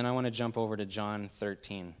 Then I want to jump over to John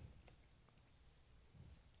 13.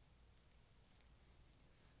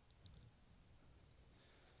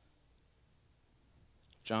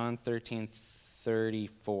 John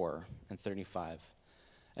 13:34 and 35.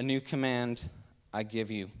 "A new command I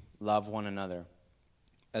give you, love one another.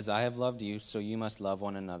 As I have loved you, so you must love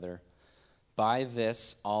one another. By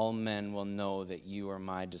this all men will know that you are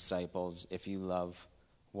my disciples, if you love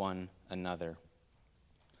one another."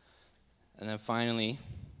 And then finally,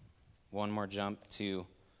 one more jump to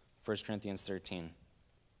 1 Corinthians 13.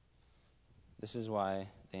 This is why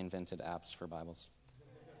they invented apps for Bibles.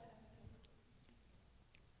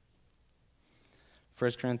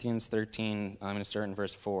 1 Corinthians 13, I'm going to start in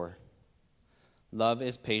verse 4. "Love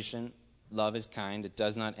is patient, love is kind, it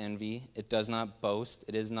does not envy, it does not boast,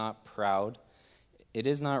 it is not proud, it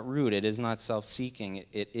is not rude, it is not self-seeking,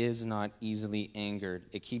 it is not easily angered,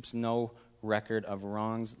 it keeps no record of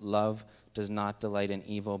wrongs. Love does not delight in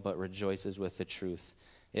evil, but rejoices with the truth.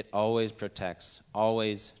 It always protects,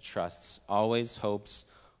 always trusts, always hopes,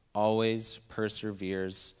 always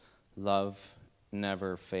perseveres. Love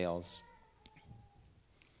never fails."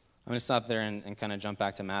 I'm going to stop there and kind of jump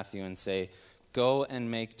back to Matthew and say, go and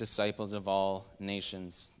make disciples of all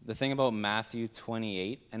nations. The thing about Matthew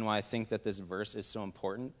 28 and why I think that this verse is so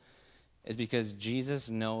important is because Jesus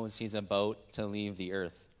knows he's about to leave the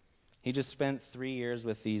earth. He just spent 3 years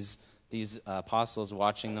with these apostles,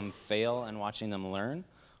 watching them fail and watching them learn,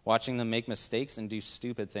 watching them make mistakes and do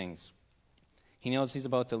stupid things. He knows he's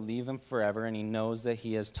about to leave them forever, and he knows that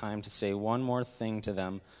he has time to say one more thing to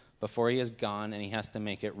them before he is gone, and he has to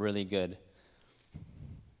make it really good.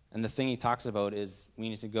 And the thing he talks about is we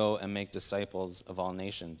need to go and make disciples of all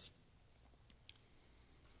nations.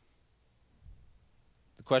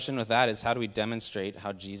 The question with that is, how do we demonstrate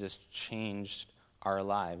how Jesus changed our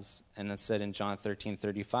lives? And that's said in John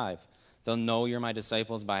 13:35. "They'll know you're my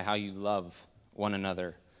disciples by how you love one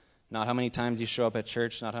another." Not how many times you show up at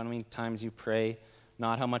church, not how many times you pray,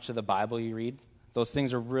 not how much of the Bible you read. Those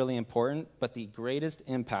things are really important, but the greatest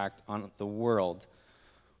impact on the world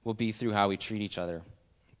will be through how we treat each other.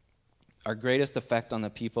 Our greatest effect on the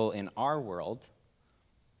people in our world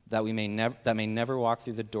that may never walk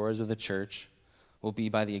through the doors of the church will be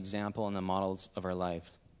by the example and the models of our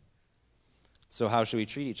lives. So how should we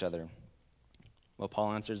treat each other? Well,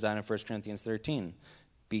 Paul answers that in 1 Corinthians 13.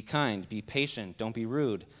 "Be kind, be patient, don't be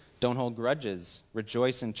rude, don't hold grudges,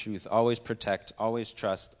 rejoice in truth, always protect, always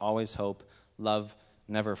trust, always hope, love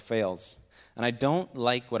never fails." And I don't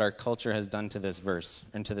like what our culture has done to this verse,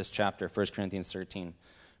 and to this chapter, 1 Corinthians 13.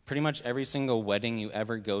 Pretty much every single wedding you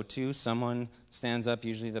ever go to, someone stands up,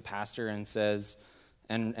 usually the pastor, and says,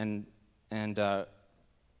 and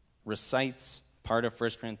recites part of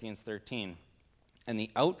 1 Corinthians 13. And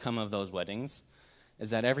the outcome of those weddings is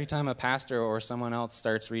that every time a pastor or someone else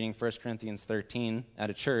starts reading 1 Corinthians 13 at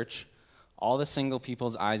a church, all the single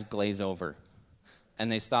people's eyes glaze over.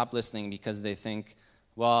 And they stop listening because they think,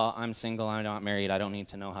 well, I'm single, I'm not married, I don't need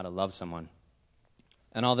to know how to love someone.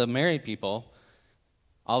 And all the married people,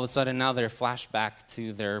 all of a sudden now they're flashed back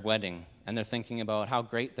to their wedding, and they're thinking about how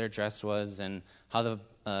great their dress was and how the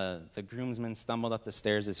groomsman stumbled up the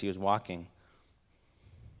stairs as he was walking.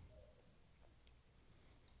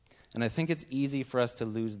 And I think it's easy for us to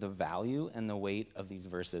lose the value and the weight of these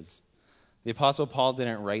verses. The Apostle Paul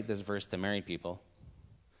didn't write this verse to married people.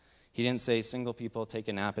 He didn't say, single people, take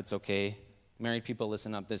a nap, it's okay. Married people,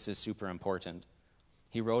 listen up, this is super important.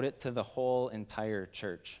 He wrote it to the whole entire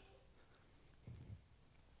church.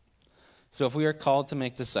 So if we are called to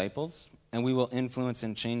make disciples, and we will influence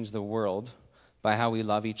and change the world by how we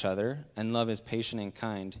love each other, and love is patient and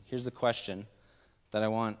kind, here's the question that I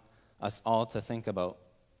want us all to think about,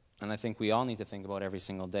 and I think we all need to think about every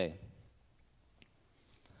single day.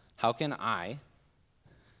 How can I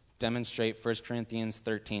demonstrate 1 Corinthians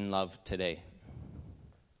 13 love today?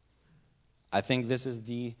 I think this is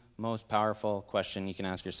the most powerful question you can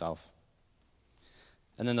ask yourself.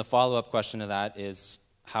 And then the follow-up question to that is,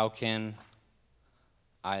 how can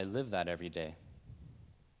I live that every day?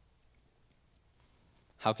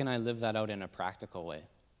 How can I live that out in a practical way?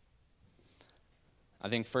 I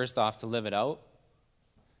think first off, to live it out,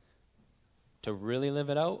 To really live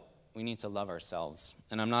it out, we need to love ourselves.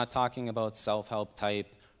 And I'm not talking about self-help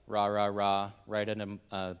type, rah, rah, rah, write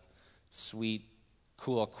a sweet,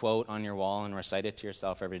 cool quote on your wall and recite it to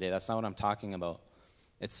yourself every day. That's not what I'm talking about.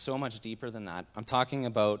 It's so much deeper than that. I'm talking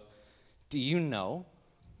about, do you know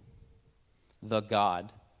the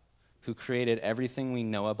God who created everything we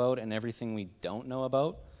know about and everything we don't know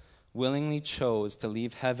about, willingly chose to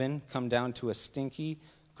leave heaven, come down to a stinky,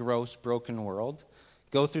 gross, broken world,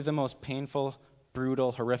 go through the most painful,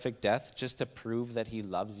 brutal, horrific death just to prove that he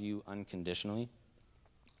loves you unconditionally?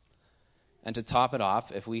 And to top it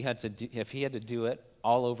off, if he had to do it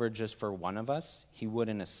all over just for one of us, he would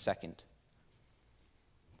in a second.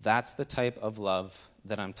 That's the type of love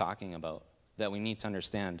that I'm talking about, that we need to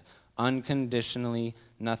understand. Unconditionally,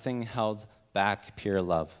 nothing held back, pure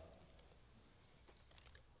love.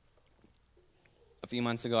 A few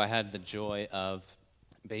months ago, I had the joy of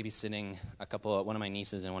babysitting one of my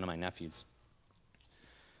nieces and one of my nephews.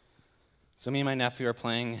 So me and my nephew are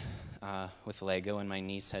playing with Lego, and my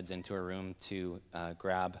niece heads into her room to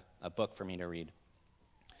grab a book for me to read.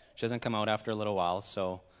 She doesn't come out after a little while,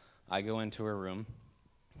 so I go into her room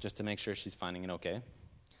just to make sure she's finding it okay.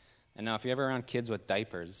 And now, if you're ever around kids with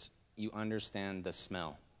diapers, you understand the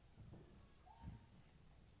smell.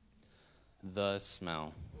 The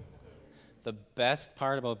smell. The best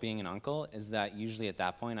part about being an uncle is that usually at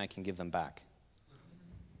that point I can give them back.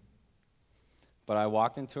 But I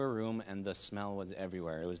walked into a room and the smell was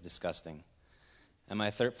everywhere. It was disgusting. And my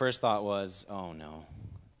first thought was, oh no,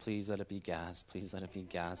 please let it be gas. Please let it be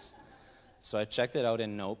gas. So I checked it out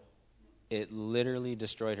and nope, it literally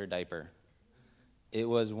destroyed her diaper. It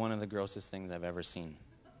was one of the grossest things I've ever seen.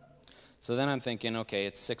 So then I'm thinking, okay,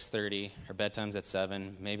 it's 6:30, her bedtime's at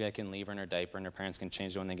 7, maybe I can leave her in her diaper and her parents can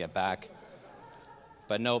change it when they get back.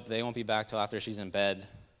 But nope, they won't be back till after she's in bed.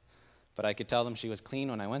 But I could tell them she was clean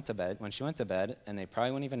when she went to bed, and they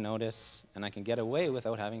probably wouldn't even notice, and I can get away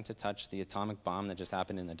without having to touch the atomic bomb that just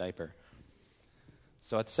happened in the diaper.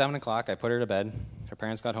 So at 7 o'clock, I put her to bed. Her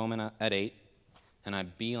parents got home at 8, and I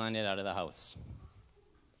beelined it out of the house.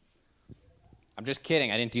 I'm just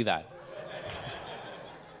kidding, I didn't do that.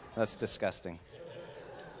 That's disgusting.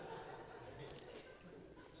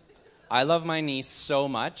 I love my niece so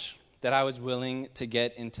much that I was willing to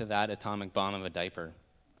get into that atomic bomb of a diaper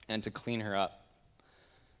and to clean her up.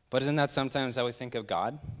 But isn't that sometimes how we think of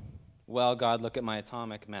God? Well, God, look at my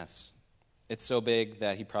atomic mess. It's so big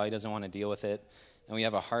that he probably doesn't want to deal with it, and we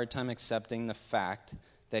have a hard time accepting the fact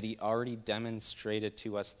that he already demonstrated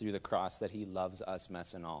to us through the cross that he loves us,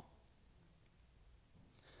 mess and all.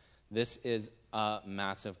 This is a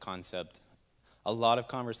massive concept. A lot of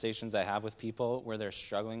conversations I have with people where they're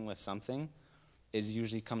struggling with something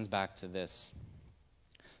usually comes back to this.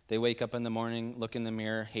 They wake up in the morning, look in the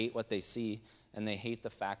mirror, hate what they see, and they hate the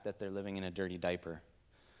fact that they're living in a dirty diaper.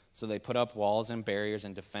 So they put up walls and barriers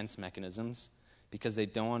and defense mechanisms because they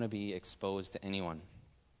don't want to be exposed to anyone.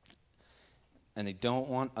 And they don't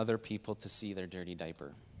want other people to see their dirty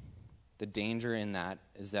diaper. The danger in that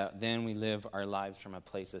is that then we live our lives from a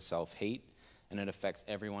place of self-hate, and it affects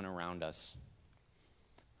everyone around us.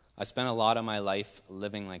 I spent a lot of my life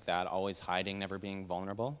living like that, always hiding, never being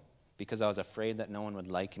vulnerable, because I was afraid that no one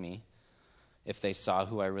would like me if they saw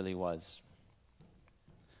who I really was.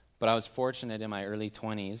 But I was fortunate in my early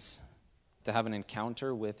 20s to have an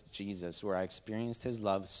encounter with Jesus where I experienced his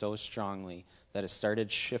love so strongly that it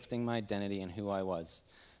started shifting my identity and who I was.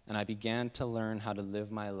 And I began to learn how to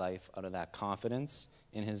live my life out of that confidence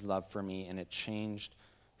in his love for me, and it changed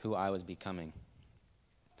who I was becoming.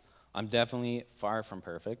 I'm definitely far from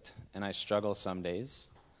perfect, and I struggle some days.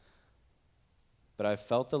 But I've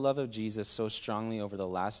felt the love of Jesus so strongly over the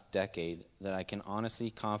last decade that I can honestly,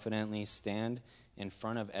 confidently stand in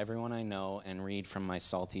front of everyone I know and read from my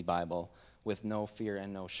salty Bible with no fear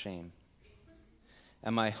and no shame.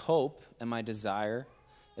 And my hope and my desire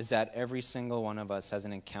is that every single one of us has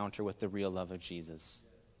an encounter with the real love of Jesus.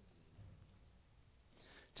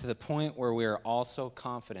 To the point where we are all so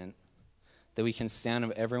confident that we can stand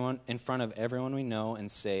in front of everyone we know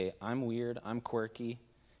and say, I'm weird, I'm quirky,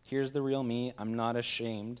 here's the real me, I'm not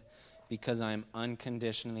ashamed because I'm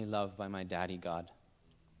unconditionally loved by my daddy God.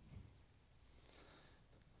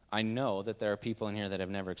 I know that there are people in here that have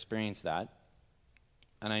never experienced that,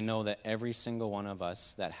 and I know that every single one of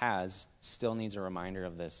us that has still needs a reminder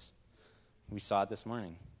of this. We saw it this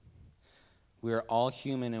morning. We are all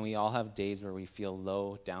human, and we all have days where we feel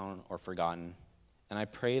low, down, or forgotten. And I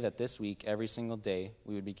pray that this week, every single day,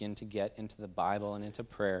 we would begin to get into the Bible and into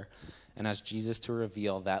prayer and ask Jesus to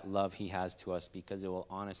reveal that love he has to us, because it will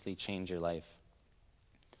honestly change your life.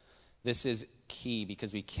 This is key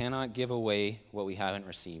because we cannot give away what we haven't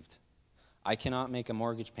received. I cannot make a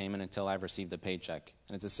mortgage payment until I've received a paycheck.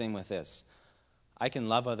 And it's the same with this. I can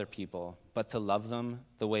love other people, but to love them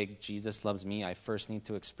the way Jesus loves me, I first need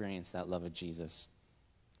to experience that love of Jesus.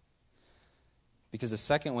 Because the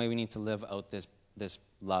second way we need to live out this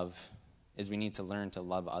love is we need to learn to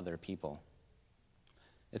love other people.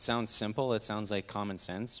 It sounds simple, it sounds like common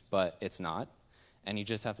sense, but it's not. And you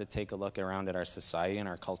just have to take a look around at our society and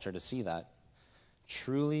our culture to see that.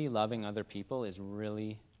 Truly loving other people is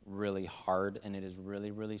really, really hard, and it is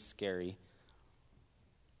really, really scary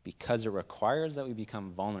because it requires that we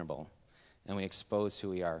become vulnerable and we expose who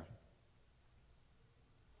we are.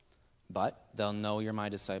 But they'll know you're my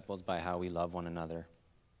disciples by how we love one another.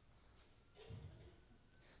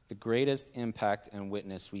 The greatest impact and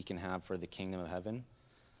witness we can have for the kingdom of heaven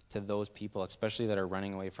to those people, especially that are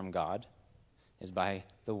running away from God, is by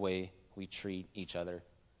the way we treat each other.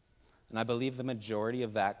 And I believe the majority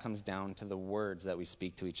of that comes down to the words that we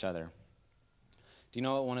speak to each other. Do you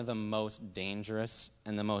know what one of the most dangerous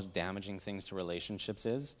and the most damaging things to relationships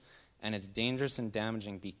is? And it's dangerous and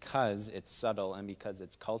damaging because it's subtle and because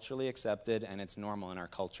it's culturally accepted and it's normal in our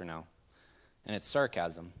culture now. And it's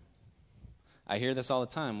sarcasm. I hear this all the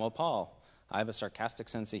time. Well, Paul, I have a sarcastic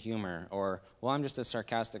sense of humor. Or, well, I'm just a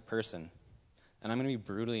sarcastic person. And I'm going to be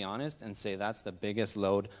brutally honest and say that's the biggest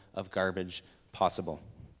load of garbage possible.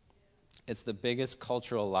 It's the biggest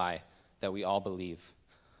cultural lie that we all believe.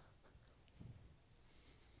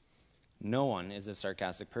 No one is a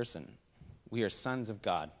sarcastic person. We are sons of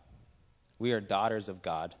God. We are daughters of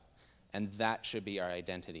God, and that should be our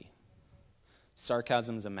identity.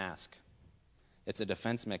 Sarcasm is a mask. It's a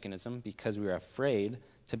defense mechanism because we are afraid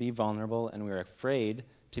to be vulnerable and we are afraid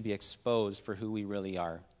to be exposed for who we really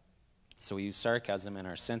are. So we use sarcasm and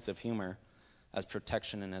our sense of humor as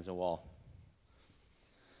protection and as a wall.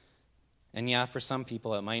 And yeah, for some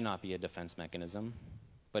people it might not be a defense mechanism,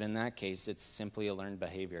 but in that case it's simply a learned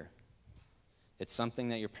behavior. It's something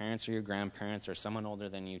that your parents or your grandparents or someone older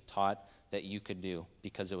than you taught that you could do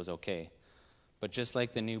because it was okay. But just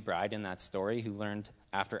like the new bride in that story who learned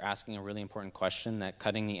after asking a really important question that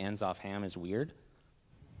cutting the ends off ham is weird,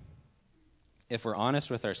 if we're honest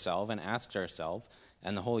with ourselves and ask ourselves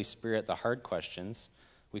and the Holy Spirit the hard questions,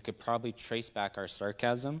 we could probably trace back our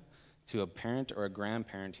sarcasm to a parent or a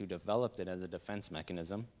grandparent who developed it as a defense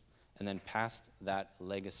mechanism and then passed that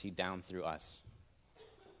legacy down through us.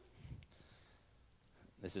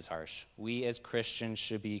 This is harsh. We as Christians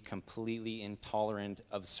should be completely intolerant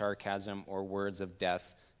of sarcasm or words of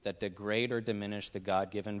death that degrade or diminish the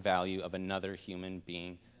God-given value of another human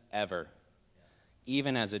being ever,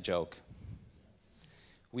 even as a joke.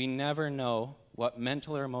 We never know what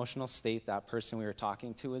mental or emotional state that person we were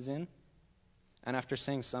talking to is in. And after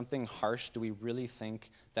saying something harsh, do we really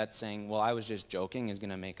think that saying, well, I was just joking, is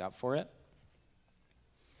going to make up for it?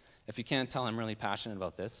 If you can't tell, I'm really passionate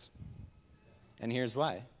about this. And here's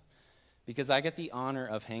why. Because I get the honor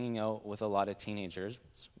of hanging out with a lot of teenagers,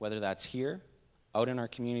 whether that's here, out in our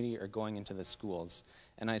community, or going into the schools.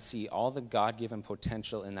 And I see all the God-given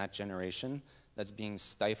potential in that generation that's being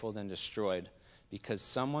stifled and destroyed because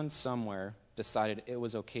someone somewhere decided it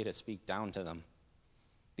was okay to speak down to them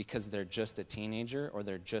because they're just a teenager or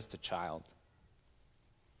they're just a child.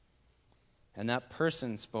 And that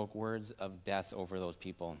person spoke words of death over those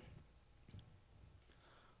people.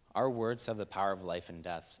 Our words have the power of life and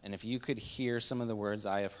death. And if you could hear some of the words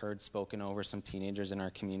I have heard spoken over some teenagers in our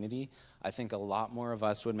community, I think a lot more of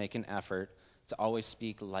us would make an effort to always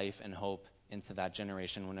speak life and hope into that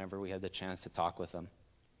generation whenever we had the chance to talk with them.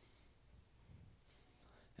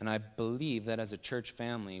 And I believe that as a church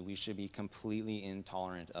family, we should be completely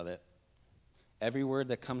intolerant of it. Every word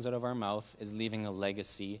that comes out of our mouth is leaving a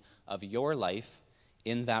legacy of your life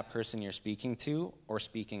in that person you're speaking to or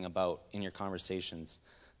speaking about in your conversations.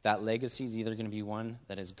 That legacy is either going to be one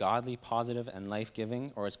that is godly, positive, and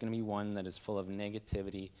life-giving, or it's going to be one that is full of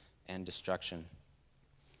negativity and destruction.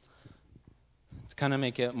 To kind of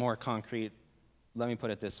make it more concrete, let me put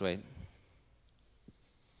it this way.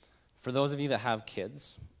 For those of you that have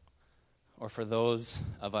kids, or for those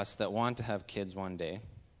of us that want to have kids one day,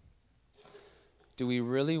 do we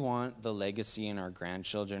really want the legacy in our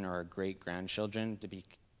grandchildren or our great-grandchildren to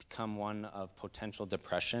become one of potential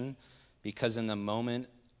depression because in the moment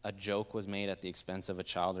a joke was made at the expense of a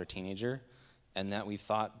child or teenager, and that we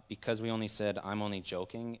thought because we only said, I'm only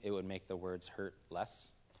joking, it would make the words hurt less?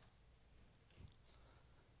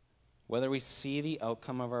 Whether we see the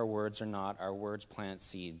outcome of our words or not, our words plant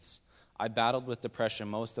seeds. I battled with depression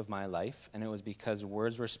most of my life, and it was because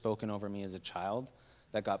words were spoken over me as a child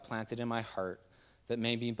that got planted in my heart that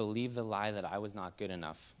made me believe the lie that I was not good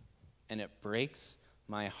enough. And it breaks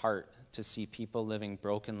my heart to see people living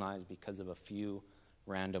broken lives because of a few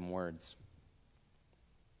random words.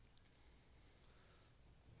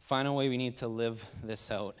 Final way we need to live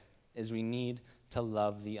this out is we need to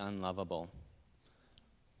love the unlovable.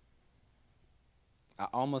 I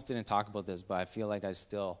almost didn't talk about this, but I feel like I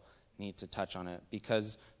still need to touch on it.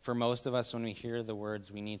 Because for most of us, when we hear the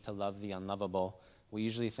words, we need to love the unlovable, we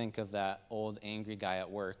usually think of that old angry guy at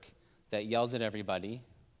work that yells at everybody,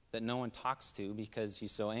 that no one talks to because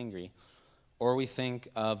he's so angry. Or we think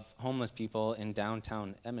of homeless people in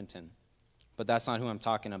downtown Edmonton. But that's not who I'm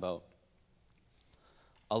talking about.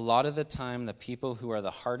 A lot of the time, the people who are the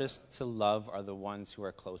hardest to love are the ones who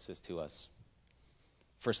are closest to us.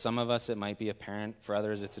 For some of us, it might be a parent. For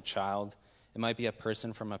others, it's a child. It might be a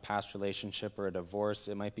person from a past relationship or a divorce.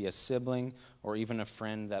 It might be a sibling or even a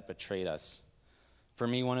friend that betrayed us. For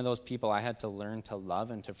me, one of those people I had to learn to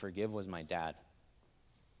love and to forgive was my dad.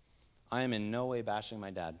 I am in no way bashing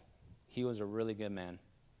my dad. He was a really good man.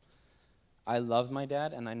 I loved my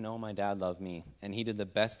dad, and I know my dad loved me, and he did the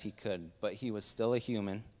best he could, but he was still a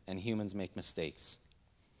human, and humans make mistakes.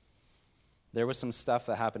 There was some stuff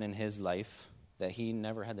that happened in his life that he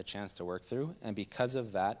never had the chance to work through, and because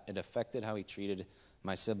of that, it affected how he treated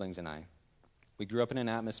my siblings and I. We grew up in an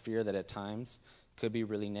atmosphere that at times could be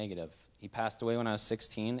really negative. He passed away when I was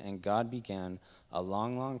 16, and God began a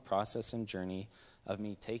long, long process and journey of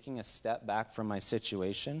me taking a step back from my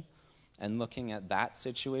situation and looking at that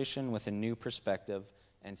situation with a new perspective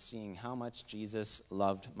and seeing how much Jesus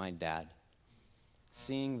loved my dad.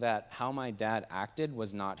 Seeing that how my dad acted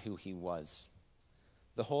was not who he was.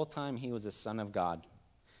 The whole time he was a son of God.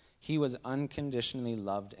 He was unconditionally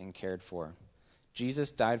loved and cared for.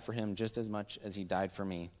 Jesus died for him just as much as he died for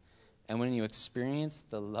me. And when you experience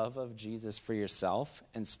the love of Jesus for yourself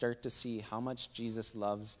and start to see how much Jesus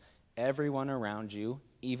loves everyone around you,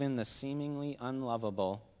 even the seemingly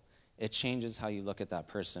unlovable, it changes how you look at that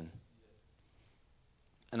person.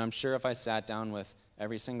 And I'm sure if I sat down with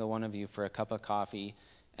every single one of you for a cup of coffee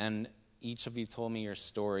and each of you told me your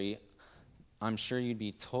story, I'm sure you'd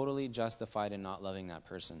be totally justified in not loving that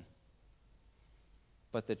person.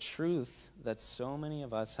 But the truth that so many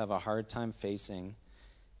of us have a hard time facing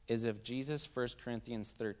is if Jesus, 1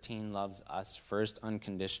 Corinthians 13, loves us first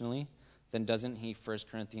unconditionally, then doesn't he, 1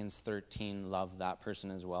 Corinthians 13, love that person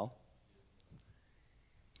as well?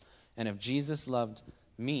 And if Jesus loved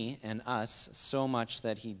me and us so much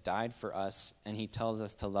that he died for us and he tells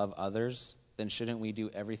us to love others, then shouldn't we do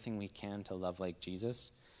everything we can to love like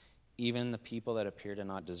Jesus, even the people that appear to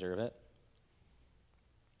not deserve it?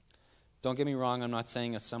 Don't get me wrong, I'm not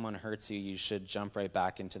saying if someone hurts you, you should jump right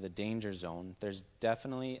back into the danger zone. There's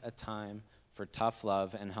definitely a time for tough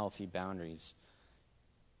love and healthy boundaries.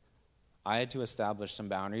 I had to establish some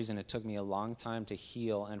boundaries, and it took me a long time to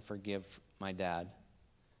heal and forgive my dad.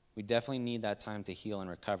 We definitely need that time to heal and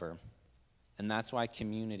recover. And that's why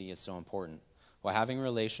community is so important. Why having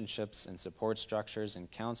relationships and support structures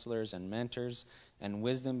and counselors and mentors and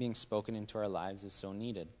wisdom being spoken into our lives is so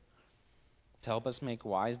needed. To help us make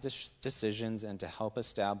wise decisions and to help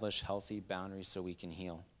establish healthy boundaries so we can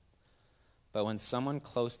heal. But when someone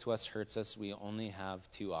close to us hurts us, we only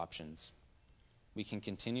have two options. We can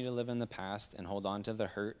continue to live in the past and hold on to the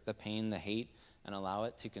hurt, the pain, the hate, and allow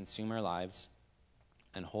it to consume our lives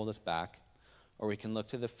and hold us back. Or we can look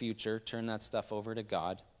to the future, turn that stuff over to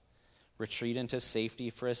God, retreat into safety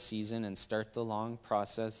for a season, and start the long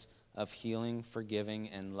process of healing, forgiving,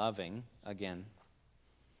 and loving again.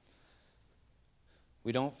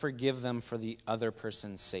 We don't forgive them for the other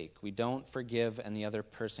person's sake. We don't forgive and the other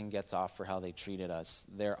person gets off for how they treated us.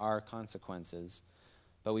 There are consequences.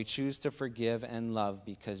 But we choose to forgive and love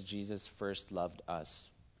because Jesus first loved us.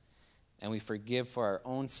 And we forgive for our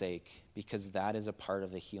own sake because that is a part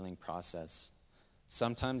of the healing process.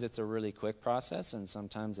 Sometimes it's a really quick process, and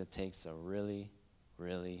sometimes it takes a really,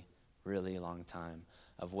 really, really long time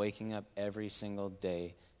of waking up every single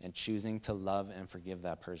day and choosing to love and forgive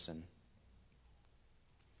that person.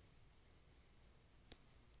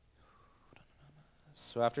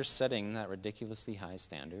 So after setting that ridiculously high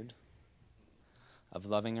standard of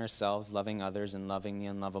loving ourselves, loving others, and loving the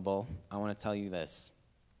unlovable, I want to tell you this.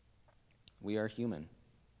 We are human.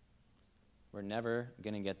 We're never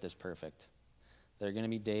going to get this perfect. There are going to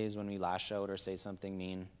be days when we lash out or say something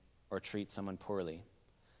mean or treat someone poorly.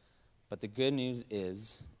 But the good news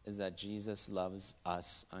is that Jesus loves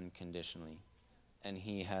us unconditionally, and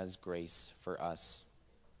he has grace for us.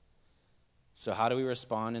 So how do we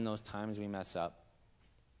respond in those times we mess up?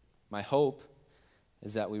 My hope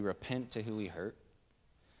is that we repent to who we hurt.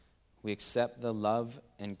 We accept the love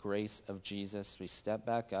and grace of Jesus. We step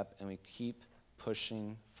back up and we keep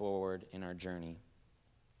pushing forward in our journey.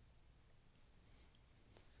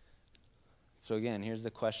 So again, here's the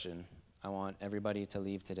question I want everybody to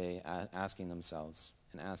leave today asking themselves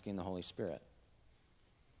and asking the Holy Spirit.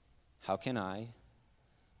 How can I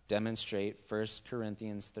demonstrate 1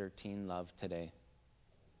 Corinthians 13 love today?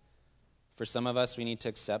 For some of us, we need to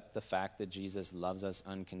accept the fact that Jesus loves us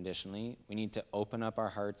unconditionally. We need to open up our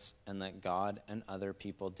hearts and let God and other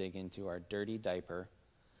people dig into our dirty diaper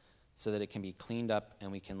so that it can be cleaned up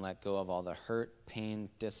and we can let go of all the hurt, pain,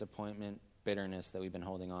 disappointment, bitterness that we've been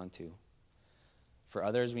holding on to. For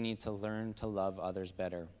others, we need to learn to love others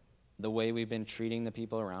better. The way we've been treating the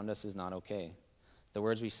people around us is not okay. The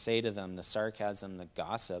words we say to them, the sarcasm, the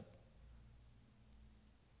gossip,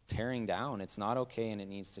 tearing down, it's not okay and it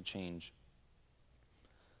needs to change.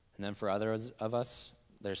 And then for others of us,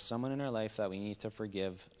 there's someone in our life that we need to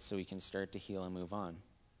forgive so we can start to heal and move on.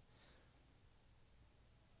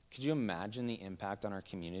 Could you imagine the impact on our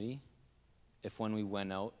community if when we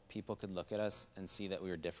went out, people could look at us and see that we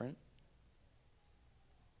were different?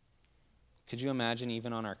 Could you imagine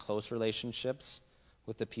even on our close relationships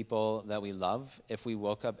with the people that we love, if we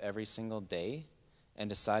woke up every single day and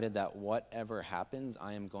decided that whatever happens,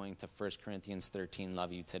 I am going to 1 Corinthians 13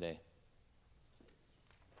 love you today?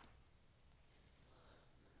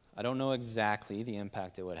 I don't know exactly the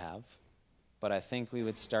impact it would have, but I think we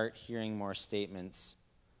would start hearing more statements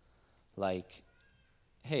like,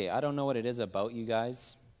 hey, I don't know what it is about you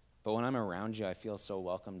guys, but when I'm around you, I feel so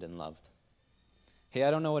welcomed and loved. Hey,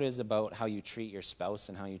 I don't know what it is about how you treat your spouse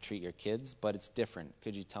and how you treat your kids, but it's different.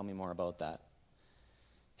 Could you tell me more about that?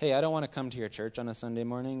 Hey, I don't want to come to your church on a Sunday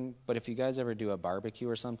morning, but if you guys ever do a barbecue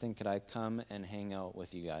or something, could I come and hang out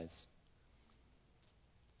with you guys?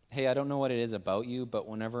 Hey, I don't know what it is about you, but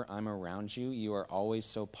whenever I'm around you, you are always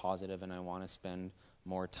so positive and I want to spend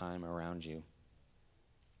more time around you.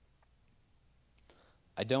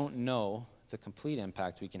 I don't know the complete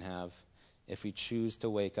impact we can have if we choose to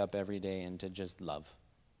wake up every day and to just love.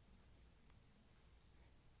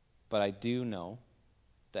 But I do know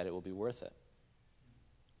that it will be worth it.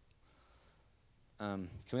 Can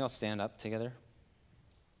we all stand up together?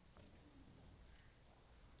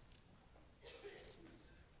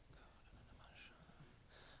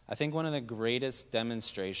 I think one of the greatest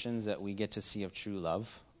demonstrations that we get to see of true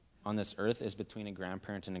love on this earth is between a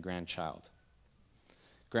grandparent and a grandchild.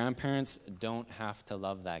 Grandparents don't have to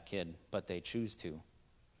love that kid, but they choose to.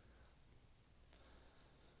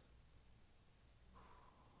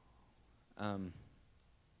 I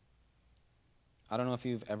don't know if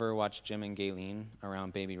you've ever watched Jim and Gayleen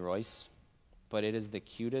around baby Royce, but it is the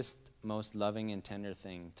cutest, most loving and tender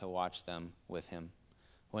thing to watch them with him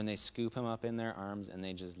when they scoop him up in their arms and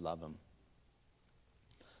they just love him.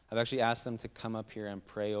 I've actually asked them to come up here and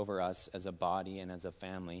pray over us as a body and as a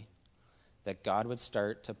family, that God would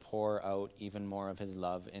start to pour out even more of his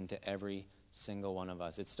love into every single one of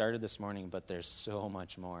us. It started this morning, but there's so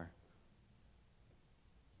much more.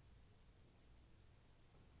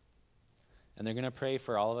 And they're going to pray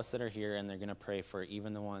for all of us that are here, and they're going to pray for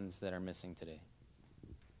even the ones that are missing today.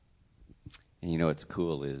 And you know what's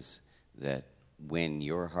cool is that when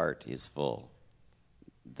your heart is full,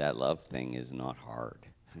 that love thing is not hard.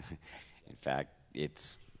 In fact,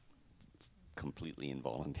 it's completely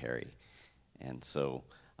involuntary. And so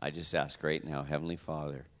I just ask right now, Heavenly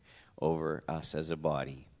Father, over us as a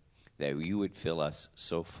body, that you would fill us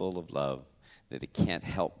so full of love that it can't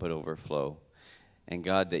help but overflow. And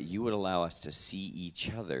God, that you would allow us to see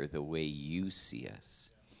each other the way you see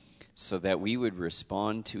us, so that we would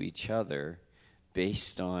respond to each other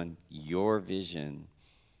based on your vision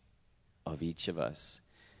of each of us.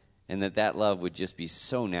 And that love would just be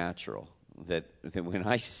so natural. That when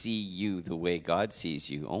I see you the way God sees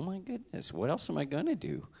you, oh my goodness, what else am I going to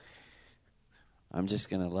do? I'm just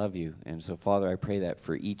going to love you. And so, Father, I pray that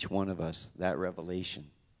for each one of us, that revelation.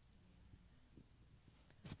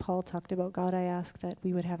 As Paul talked about, God, I ask that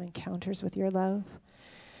we would have encounters with your love.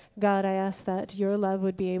 God, I ask that your love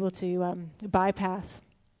would be able to bypass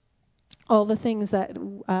all the things that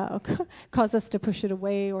cause us to push it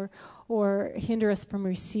away or hinder us from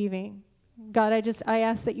receiving. God, I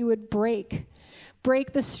ask that you would break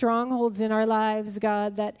the strongholds in our lives,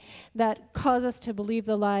 God, that cause us to believe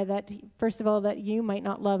the lie that, first of all, that you might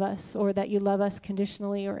not love us or that you love us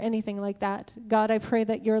conditionally or anything like that. God, I pray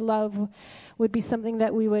that your love would be something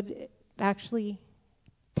that we would actually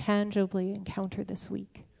tangibly encounter this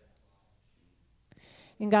week.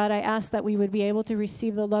 And God, I ask that we would be able to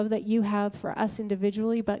receive the love that you have for us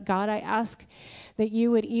individually. But God, I ask that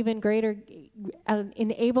you would even greater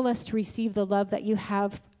enable us to receive the love that you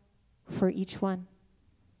have for each one.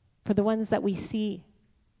 For the ones that we see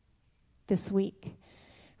this week.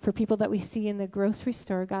 For people that we see in the grocery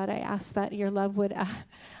store, God, I ask that your love would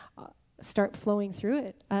start flowing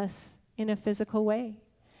through us in a physical way.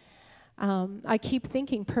 I keep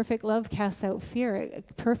thinking perfect love casts out fear.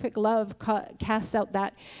 Perfect love casts out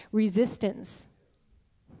that resistance.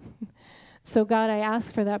 So God, I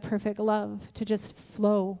ask for that perfect love to just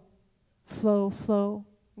flow.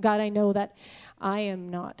 God, I know that I am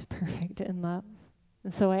not perfect in love.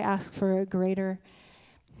 And so I ask for a greater,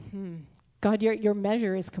 God, your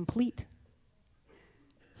measure is complete.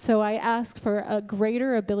 So I ask for a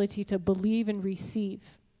greater ability to believe and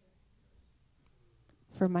receive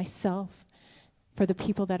for myself, for the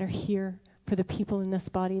people that are here, for the people in this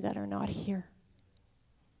body that are not here.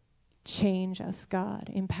 Change us, God.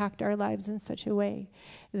 Impact our lives in such a way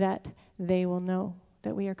that they will know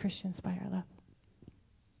that we are Christians by our love.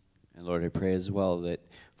 And Lord, I pray as well that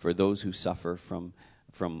for those who suffer from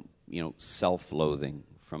self-loathing,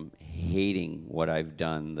 from hating what I've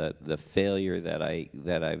done, the failure that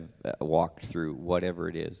I've walked through, whatever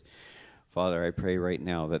it is, Father, I pray right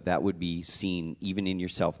now that would be seen even in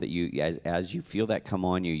yourself, that you, as you feel that come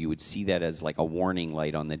on you, you would see that as like a warning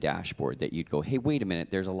light on the dashboard, that you'd go, hey, wait a minute,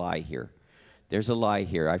 there's a lie here. There's a lie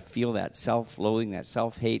here. I feel that self-loathing, that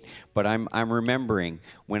self-hate, but I'm remembering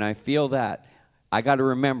when I feel that, I got to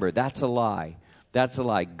remember that's a lie. That's a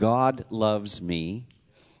lie. God loves me,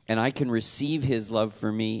 and I can receive his love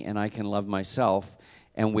for me, and I can love myself,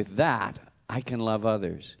 and with that, I can love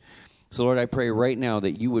others. So, Lord, I pray right now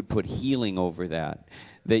that you would put healing over that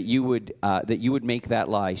you would make that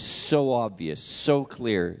lie so obvious, so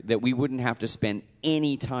clear, that we wouldn't have to spend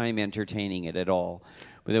any time entertaining it at all,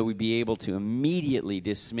 but that we'd be able to immediately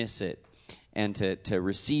dismiss it and to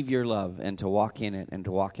receive your love and to walk in it and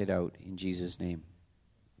to walk it out in Jesus' name.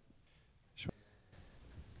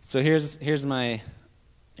 So here's the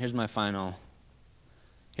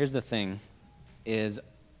thing, is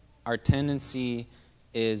our tendency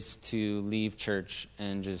is to leave church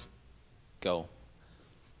and just go.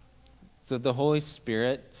 So if the Holy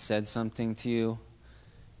Spirit said something to you,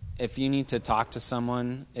 if you need to talk to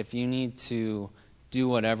someone, if you need to do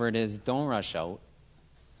whatever it is, don't rush out.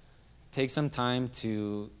 Take some time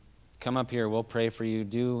to come up here. We'll pray for you.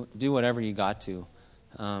 Do whatever you got to.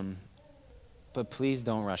 But please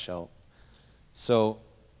don't rush out. So,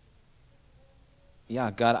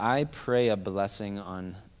 yeah, God, I pray a blessing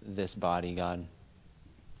on this body, God.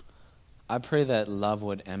 I pray that love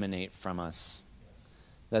would emanate from us.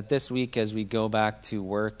 That this week as we go back to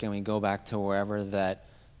work and we go back to wherever, that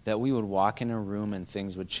we would walk in a room and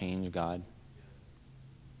things would change, God.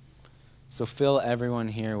 So fill everyone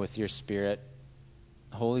here with your Spirit.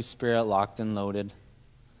 Holy Spirit locked and loaded.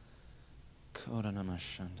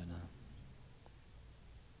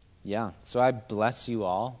 Yeah, so I bless you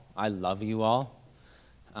all. I love you all.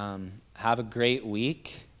 Have a great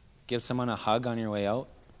week. Give someone a hug on your way out.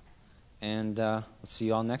 And we'll see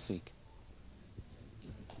you all next week.